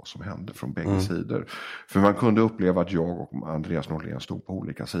igenom vad det var som hände från bägge sidor. För man kunde uppleva att jag och Andreas Norlén stod på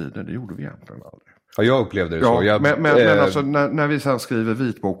olika sidor. Det gjorde vi egentligen aldrig. Ja, jag upplevde det så. Men alltså, när vi sen skriver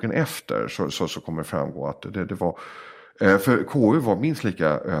vitboken efter så kommer det framgå att det var... För KU var minst lika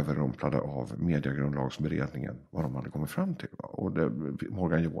överrumplade av mediegrundlagsberedningen vad de hade kommit fram till. Va? Och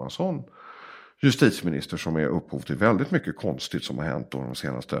Morgan Johansson, justitieminister, som är upphov till väldigt mycket konstigt som har hänt de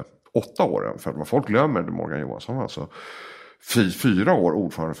senaste 8 åren. För vad folk glömmer, Morgan Johansson var alltså 4 år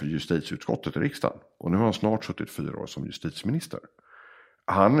ordförande för justitieutskottet i riksdagen. Och nu har han snart suttit 4 år som justitieminister.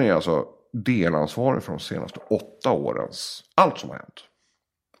 Han är alltså delansvarig för de senaste 8 årens allt som har hänt.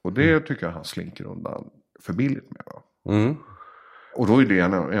 Och det tycker jag han slinker undan för billigt med. Va? Och då är det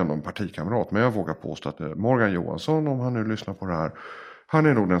en partikamrat. Men jag vågar påstå att Morgan Johansson, om han nu lyssnar på det här, han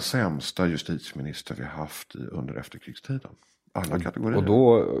är nog den sämsta justitieminister vi haft under efterkrigstiden. Alla kategorier. Och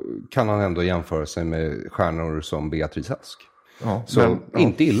då kan han ändå jämföra sig med stjärnor som Beatrice Ask. Ja, så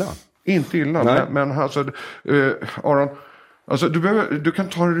inte illa. Inte illa, men alltså, Aron, alltså, du kan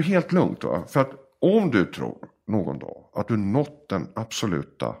ta det helt lugnt. Va? För att om du tror någon dag att du nått den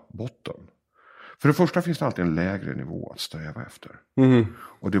absoluta botten. För det första finns det alltid en lägre nivå att sträva efter.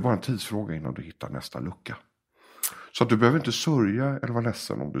 Och det är bara en tidsfråga innan du hittar nästa lucka. Så att du behöver inte sörja eller vara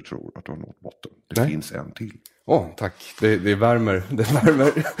ledsen om du tror att du har nått botten. Det finns en till. Tack. Det värmer.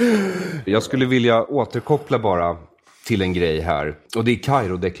 Jag skulle vilja återkoppla bara till en grej här. Och det är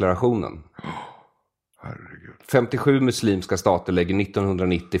Kairo-deklarationen. Herregud. 57 muslimska stater lägger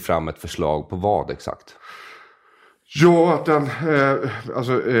 1990 fram ett förslag på vad exakt? Ja,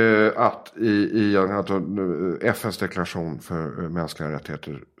 att FNs deklaration för mänskliga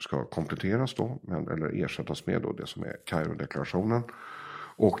rättigheter ska kompletteras då, eller ersättas med då det som är Kairo-deklarationen.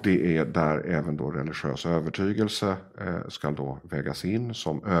 Och det är där även då religiös övertygelse ska då vägas in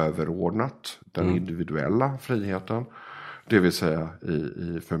som överordnat den individuella friheten. Det vill säga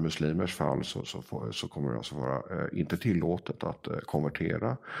för muslimers fall så kommer det alltså vara inte tillåtet att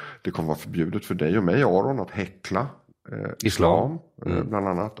konvertera. Det kommer vara förbjudet för dig och mig, Aron, att häckla islam. Bland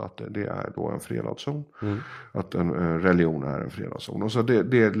annat att det är då en fredad zon. Att en religion är en fredad zon. Och så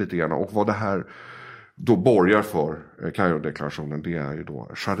det är lite grann, och vad det här då borgar för, Kairo-deklarationen, det är ju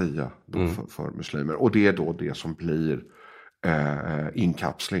då sharia då för muslimer. Och det är då det som blir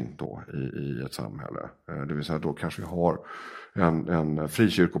inkapsling då i ett samhälle. Det vill säga då kanske vi har en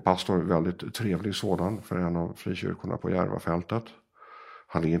frikyrkopastor, väldigt trevlig sådan för en av frikyrkorna på Järvafältet.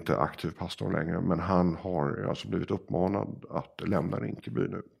 Han är inte aktiv pastor längre, men han har alltså blivit uppmanad att lämna Rinkeby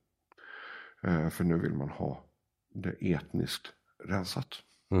nu. För nu vill man ha det etniskt rensat.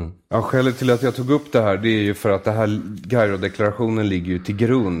 Ja, skälet till att jag tog upp det här, det är ju för att det här Kairo-deklarationen ligger ju till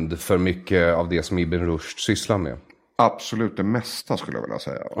grund för mycket av det som Ibn Rushd sysslar med. Absolut, det mesta skulle jag vilja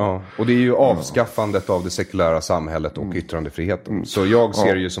säga. Ja, och det är ju avskaffandet av det sekulära samhället och yttrandefriheten. Så jag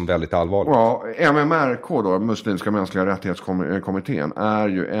ser det ju som väldigt allvarligt. Ja, MMRK då, Muslimska mänskliga rättighetskommittén, är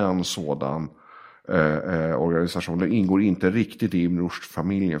ju en sådan organisation. Det ingår inte riktigt i Ibn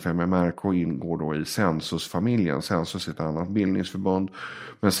Rushd-familjen, för MMRK ingår då i Census-familjen. Census är ett annat bildningsförbund,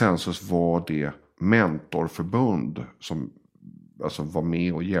 men Census var det mentorförbund som alltså var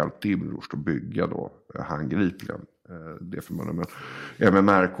med och hjälpte Ibn Rushd att bygga då handgripligen det förbundet. Men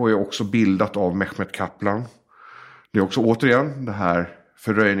MMRK är också bildat av Mehmet Kaplan. Det är också återigen det här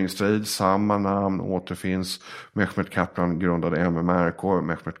förröjningsstrid, samma namn återfinns. Mehmet Kaplan grundade MMRK,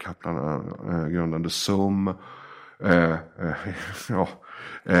 Mehmet Kaplan grundade SUM.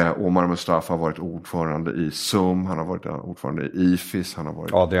 Omar Mustafa har varit ordförande i SUM, han har varit ordförande i IFIS, han har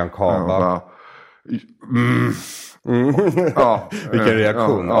varit Adrian Kaba. Vilken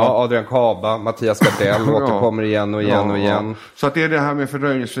reaktion. Adrian Kaba, Mattias Gardell återkommer igen och igen och igen. Så att det är det här med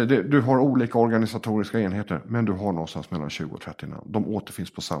fördröjningsfri. Du har olika organisatoriska enheter, men du har någonstans mellan 20 och 30 namn. De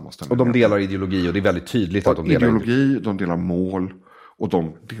återfinns på samma ställe. Och de delar ideologi, och det är väldigt tydligt att de delar ideologi. De delar mål och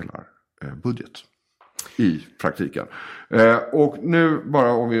de delar budget i praktiken. Och nu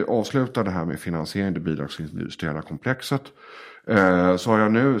bara om vi avslutar det här med finansiering, det bidragsindustriella komplexet. Så har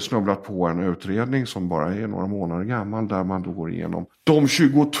jag nu snubblat på en utredning som bara är några månader gammal, där man då går igenom de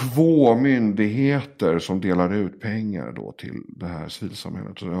 22 myndigheter som delar ut pengar då till det här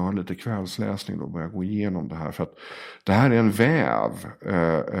civilsamhället. Så jag har lite kvällsläsning då, börjar gå igenom det här, för att det här är en väv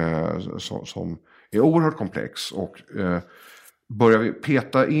som är oerhört komplex, och börjar vi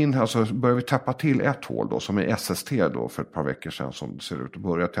peta in, alltså börjar vi täppa till ett hål då, som är SST då för ett par veckor sedan, som ser ut att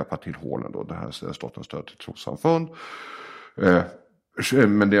börja täppa till hålen då, det här statens stöd till trossamfund.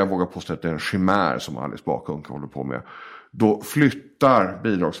 Men det jag vågar påstå att det är en chimär som Alice Bakunka håller på med. Då flyttar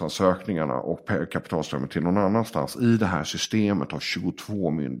bidragsansökningarna och kapitalströmmen till någon annanstans i det här systemet av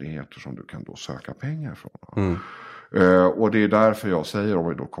 22 myndigheter som du kan då söka pengar från. Och det är därför jag säger, om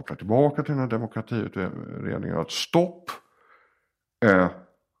vi då kopplar tillbaka till den här demokratiutredningen, att stopp,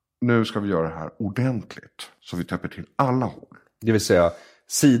 nu ska vi göra det här ordentligt, så vi täpper till alla hål. Det vill säga,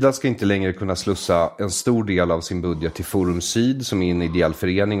 Sida ska inte längre kunna slussa en stor del av sin budget till Forum Syd, som är en ideell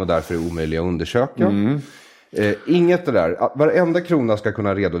förening och därför är omöjlig att undersöka. Inget det där. Varenda krona ska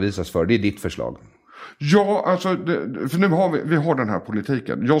kunna redovisas för. Det är ditt förslag. Ja, alltså, för nu vi har den här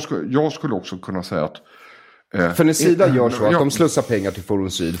politiken. Jag skulle också kunna säga att för när Sida gör så att de slussar pengar till Forum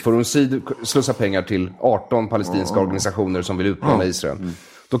Syd. Forum Syd slussar pengar till 18 palestinska organisationer som vill utmana Israel.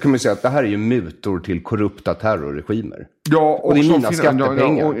 Då kan man säga att det här är ju mutor till korrupta terrorregimer. Ja, och det är mina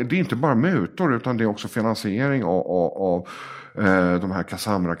skattepengar. Och det är inte bara mutor, utan det är också finansiering av de här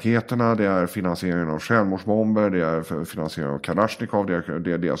Qassam-raketerna, det är finansiering av självmordsbomber, det är finansiering av Kalashnikov, det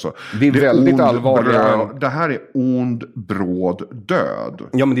är alltså, det är väldigt allvarliga. Det här är ond, bråd död.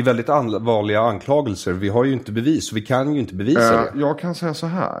 Ja, men det är väldigt allvarliga anklagelser. Vi har ju inte bevis, vi kan ju inte bevisa det. Jag kan säga så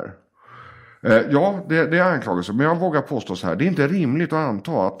här. Ja, det är anklagelser, men jag vågar påstå så här. Det är inte rimligt att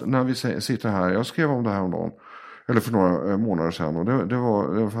anta att när vi sitter här, jag skrev om det här om dagen, eller för några månader sedan, och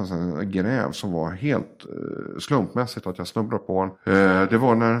det fanns en gräv som var helt slumpmässigt att jag snubblade på den. Det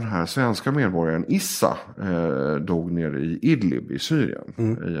var när den här svenska medborgaren Issa dog nere i Idlib i Syrien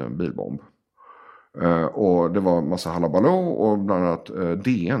i en bilbomb. Och det var en massa halabaloo, och bland annat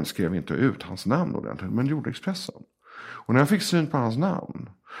DN skrev inte ut hans namn ordentligt, men gjorde Expressen. Och när jag fick syn på hans namn,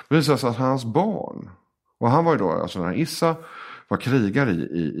 det visade sig att hans barn, och han var ju då, alltså den här Issa var krigare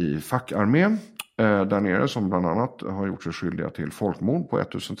i fackarmén, där nere som bland annat har gjort sig skyldiga till folkmord på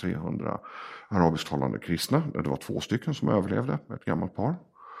 1300 arabisktalande kristna. Det var 2 stycken som överlevde, ett gammalt par.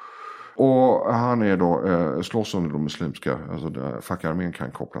 Och han är då slåss under de muslimska, alltså där fackarmén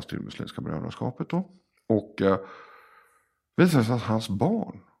kan kopplas till muslimska brödraskapet då. Och visar sig att hans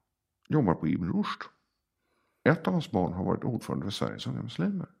barn jobbar på Ibn Rushd. Ett av hans barn har varit ordförande för Sveriges unga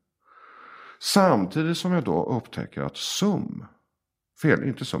muslimer. Samtidigt som jag då upptäcker att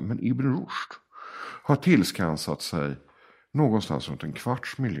Ibn Rushd har tillskansat sig någonstans runt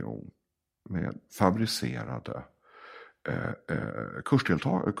 250 000 med fabricerade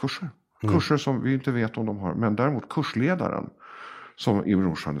kurser som vi inte vet om de har, men däremot kursledaren som Ibn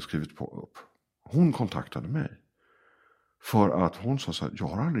Rushd hade skrivit på upp, hon kontaktade mig för att hon sa så här: jag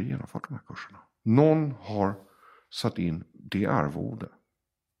har aldrig genomfört de här kurserna. Någon har satt in det arvode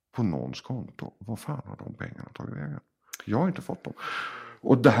på någons konto. Vad fan har de pengarna tagit vägen? Jag har inte fått dem.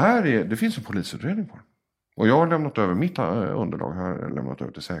 Och det finns en polisutredning på det. Och jag har lämnat över mitt underlag här, lämnat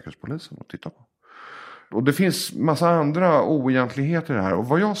över till Säkerhetspolisen och titta på. Och det finns massa andra oegentligheter i det här. Och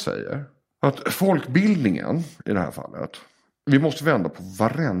vad jag säger, att folkbildningen i det här fallet, vi måste vända på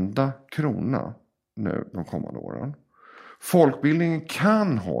varenda krona nu de kommande åren. Folkbildningen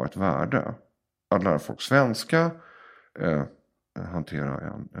kan ha ett värde att lära folk svenska, hantera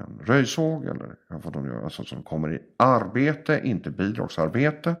en röjsåg eller vad de gör, alltså som kommer i arbete, inte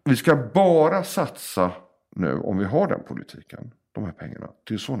bidragsarbete. Vi ska bara satsa nu, om vi har den politiken, de här pengarna,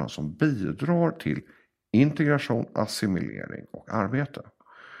 till sådana som bidrar till integration, assimilering och arbete.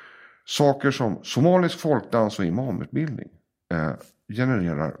 Saker som somalisk folkdans och imamutbildning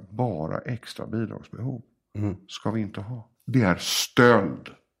genererar bara extra bidragsbehov. Ska vi inte ha. Det är stöld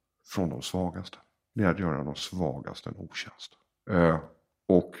från de svagaste. Det är att göra de svagaste en otjänst.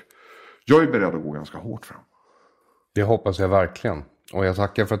 Och jag är beredd att gå ganska hårt fram. Det hoppas jag verkligen. Och jag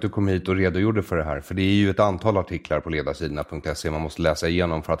tackar för att du kom hit och redogjorde för det här. För det är ju ett antal artiklar på ledarsidorna.se man måste läsa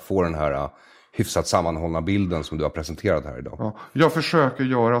igenom för att få den här hyfsat sammanhållna bilden som du har presenterat här idag. Ja, jag försöker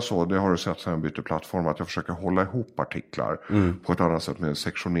göra så, det har du sett sedan jag bytte plattform, att jag försöker hålla ihop artiklar på ett annat sätt med en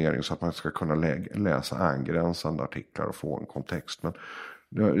sektionering så att man ska kunna läsa angränsande artiklar och få en kontext. Men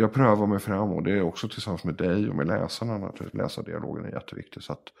jag prövar mig fram, och det är också tillsammans med dig och med läsarna naturligtvis. Läsardialogen är jätteviktig.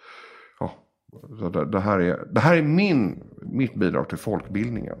 Så att, ja, det här är mitt bidrag till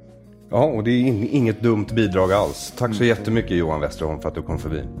folkbildningen. Ja, och det är inget dumt bidrag alls. Tack så jättemycket Johan Westerholm för att du kom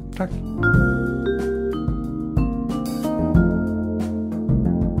förbi. Tack.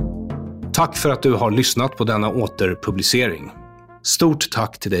 Tack för att du har lyssnat på denna återpublicering. Stort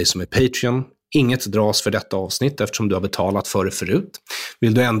tack till dig som är Patreon. Inget dras för detta avsnitt eftersom du har betalat för det förut.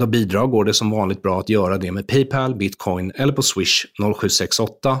 Vill du ändå bidra går det som vanligt bra att göra det med PayPal, Bitcoin eller på Swish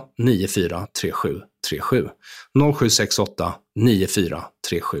 0768 943737. 0768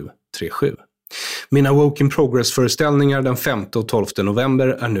 943737. Mina Woke in Progress-föreställningar den 5 och 12 november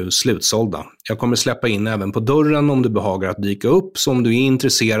är nu slutsålda. Jag kommer släppa in även på dörren om du behagar att dyka upp, så om du är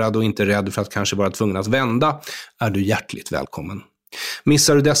intresserad och inte rädd för att kanske vara tvungen att vända är du hjärtligt välkommen.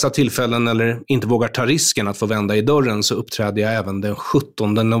 Missar du dessa tillfällen eller inte vågar ta risken att få vända i dörren, så uppträder jag även den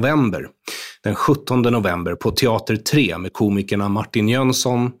 17 november. Den 17 november på Teater 3 med komikerna Martin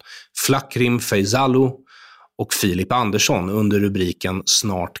Jönsson, Flakrim Feizalu och Filip Andersson under rubriken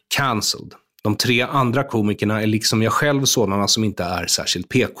Snart Cancelled. De 3 andra komikerna är liksom jag själv sådana som inte är särskilt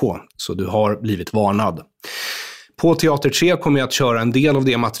PK, så du har blivit varnad. På Teater 3 kommer jag att köra en del av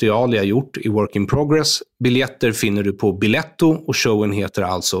det material jag gjort i Work in Progress. Biljetter finner du på Biletto och showen heter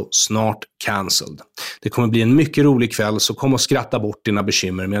alltså Snart Cancelled. Det kommer bli en mycket rolig kväll, så kom och skratta bort dina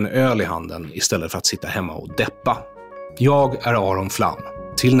bekymmer med en öl i handen istället för att sitta hemma och deppa. Jag är Aron Flam.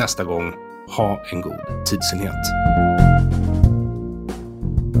 Till nästa gång, ha en god tidsenhet.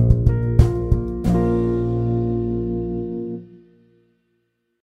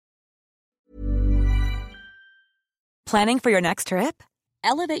 Planning for your next trip?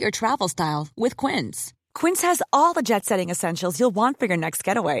 Elevate your travel style with Quince. Quince has all the jet-setting essentials you'll want for your next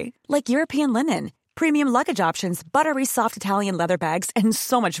getaway, like European linen, premium luggage options, buttery soft Italian leather bags, and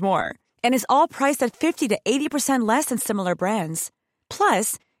so much more. And is all priced at 50 to 80% less than similar brands.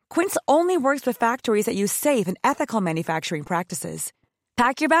 Plus, Quince only works with factories that use safe and ethical manufacturing practices.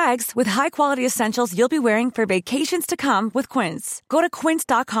 Pack your bags with high-quality essentials you'll be wearing for vacations to come with Quince. Go to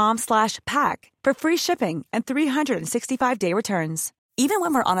quince.com/pack for free shipping and 365-day returns. Even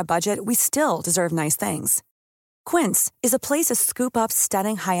when we're on a budget, we still deserve nice things. Quince is a place to scoop up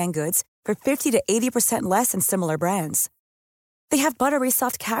stunning high-end goods for 50 to 80% less than similar brands. They have buttery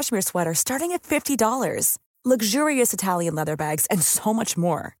soft cashmere sweaters starting at $50, luxurious Italian leather bags, and so much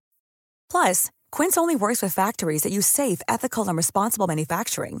more. Plus, Quince only works with factories that use safe, ethical, and responsible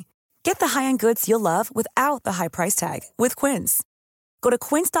manufacturing. Get the high-end goods you'll love without the high price tag with Quince. Go to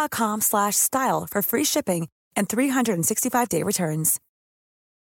quince.com/style for free shipping and 365-day returns.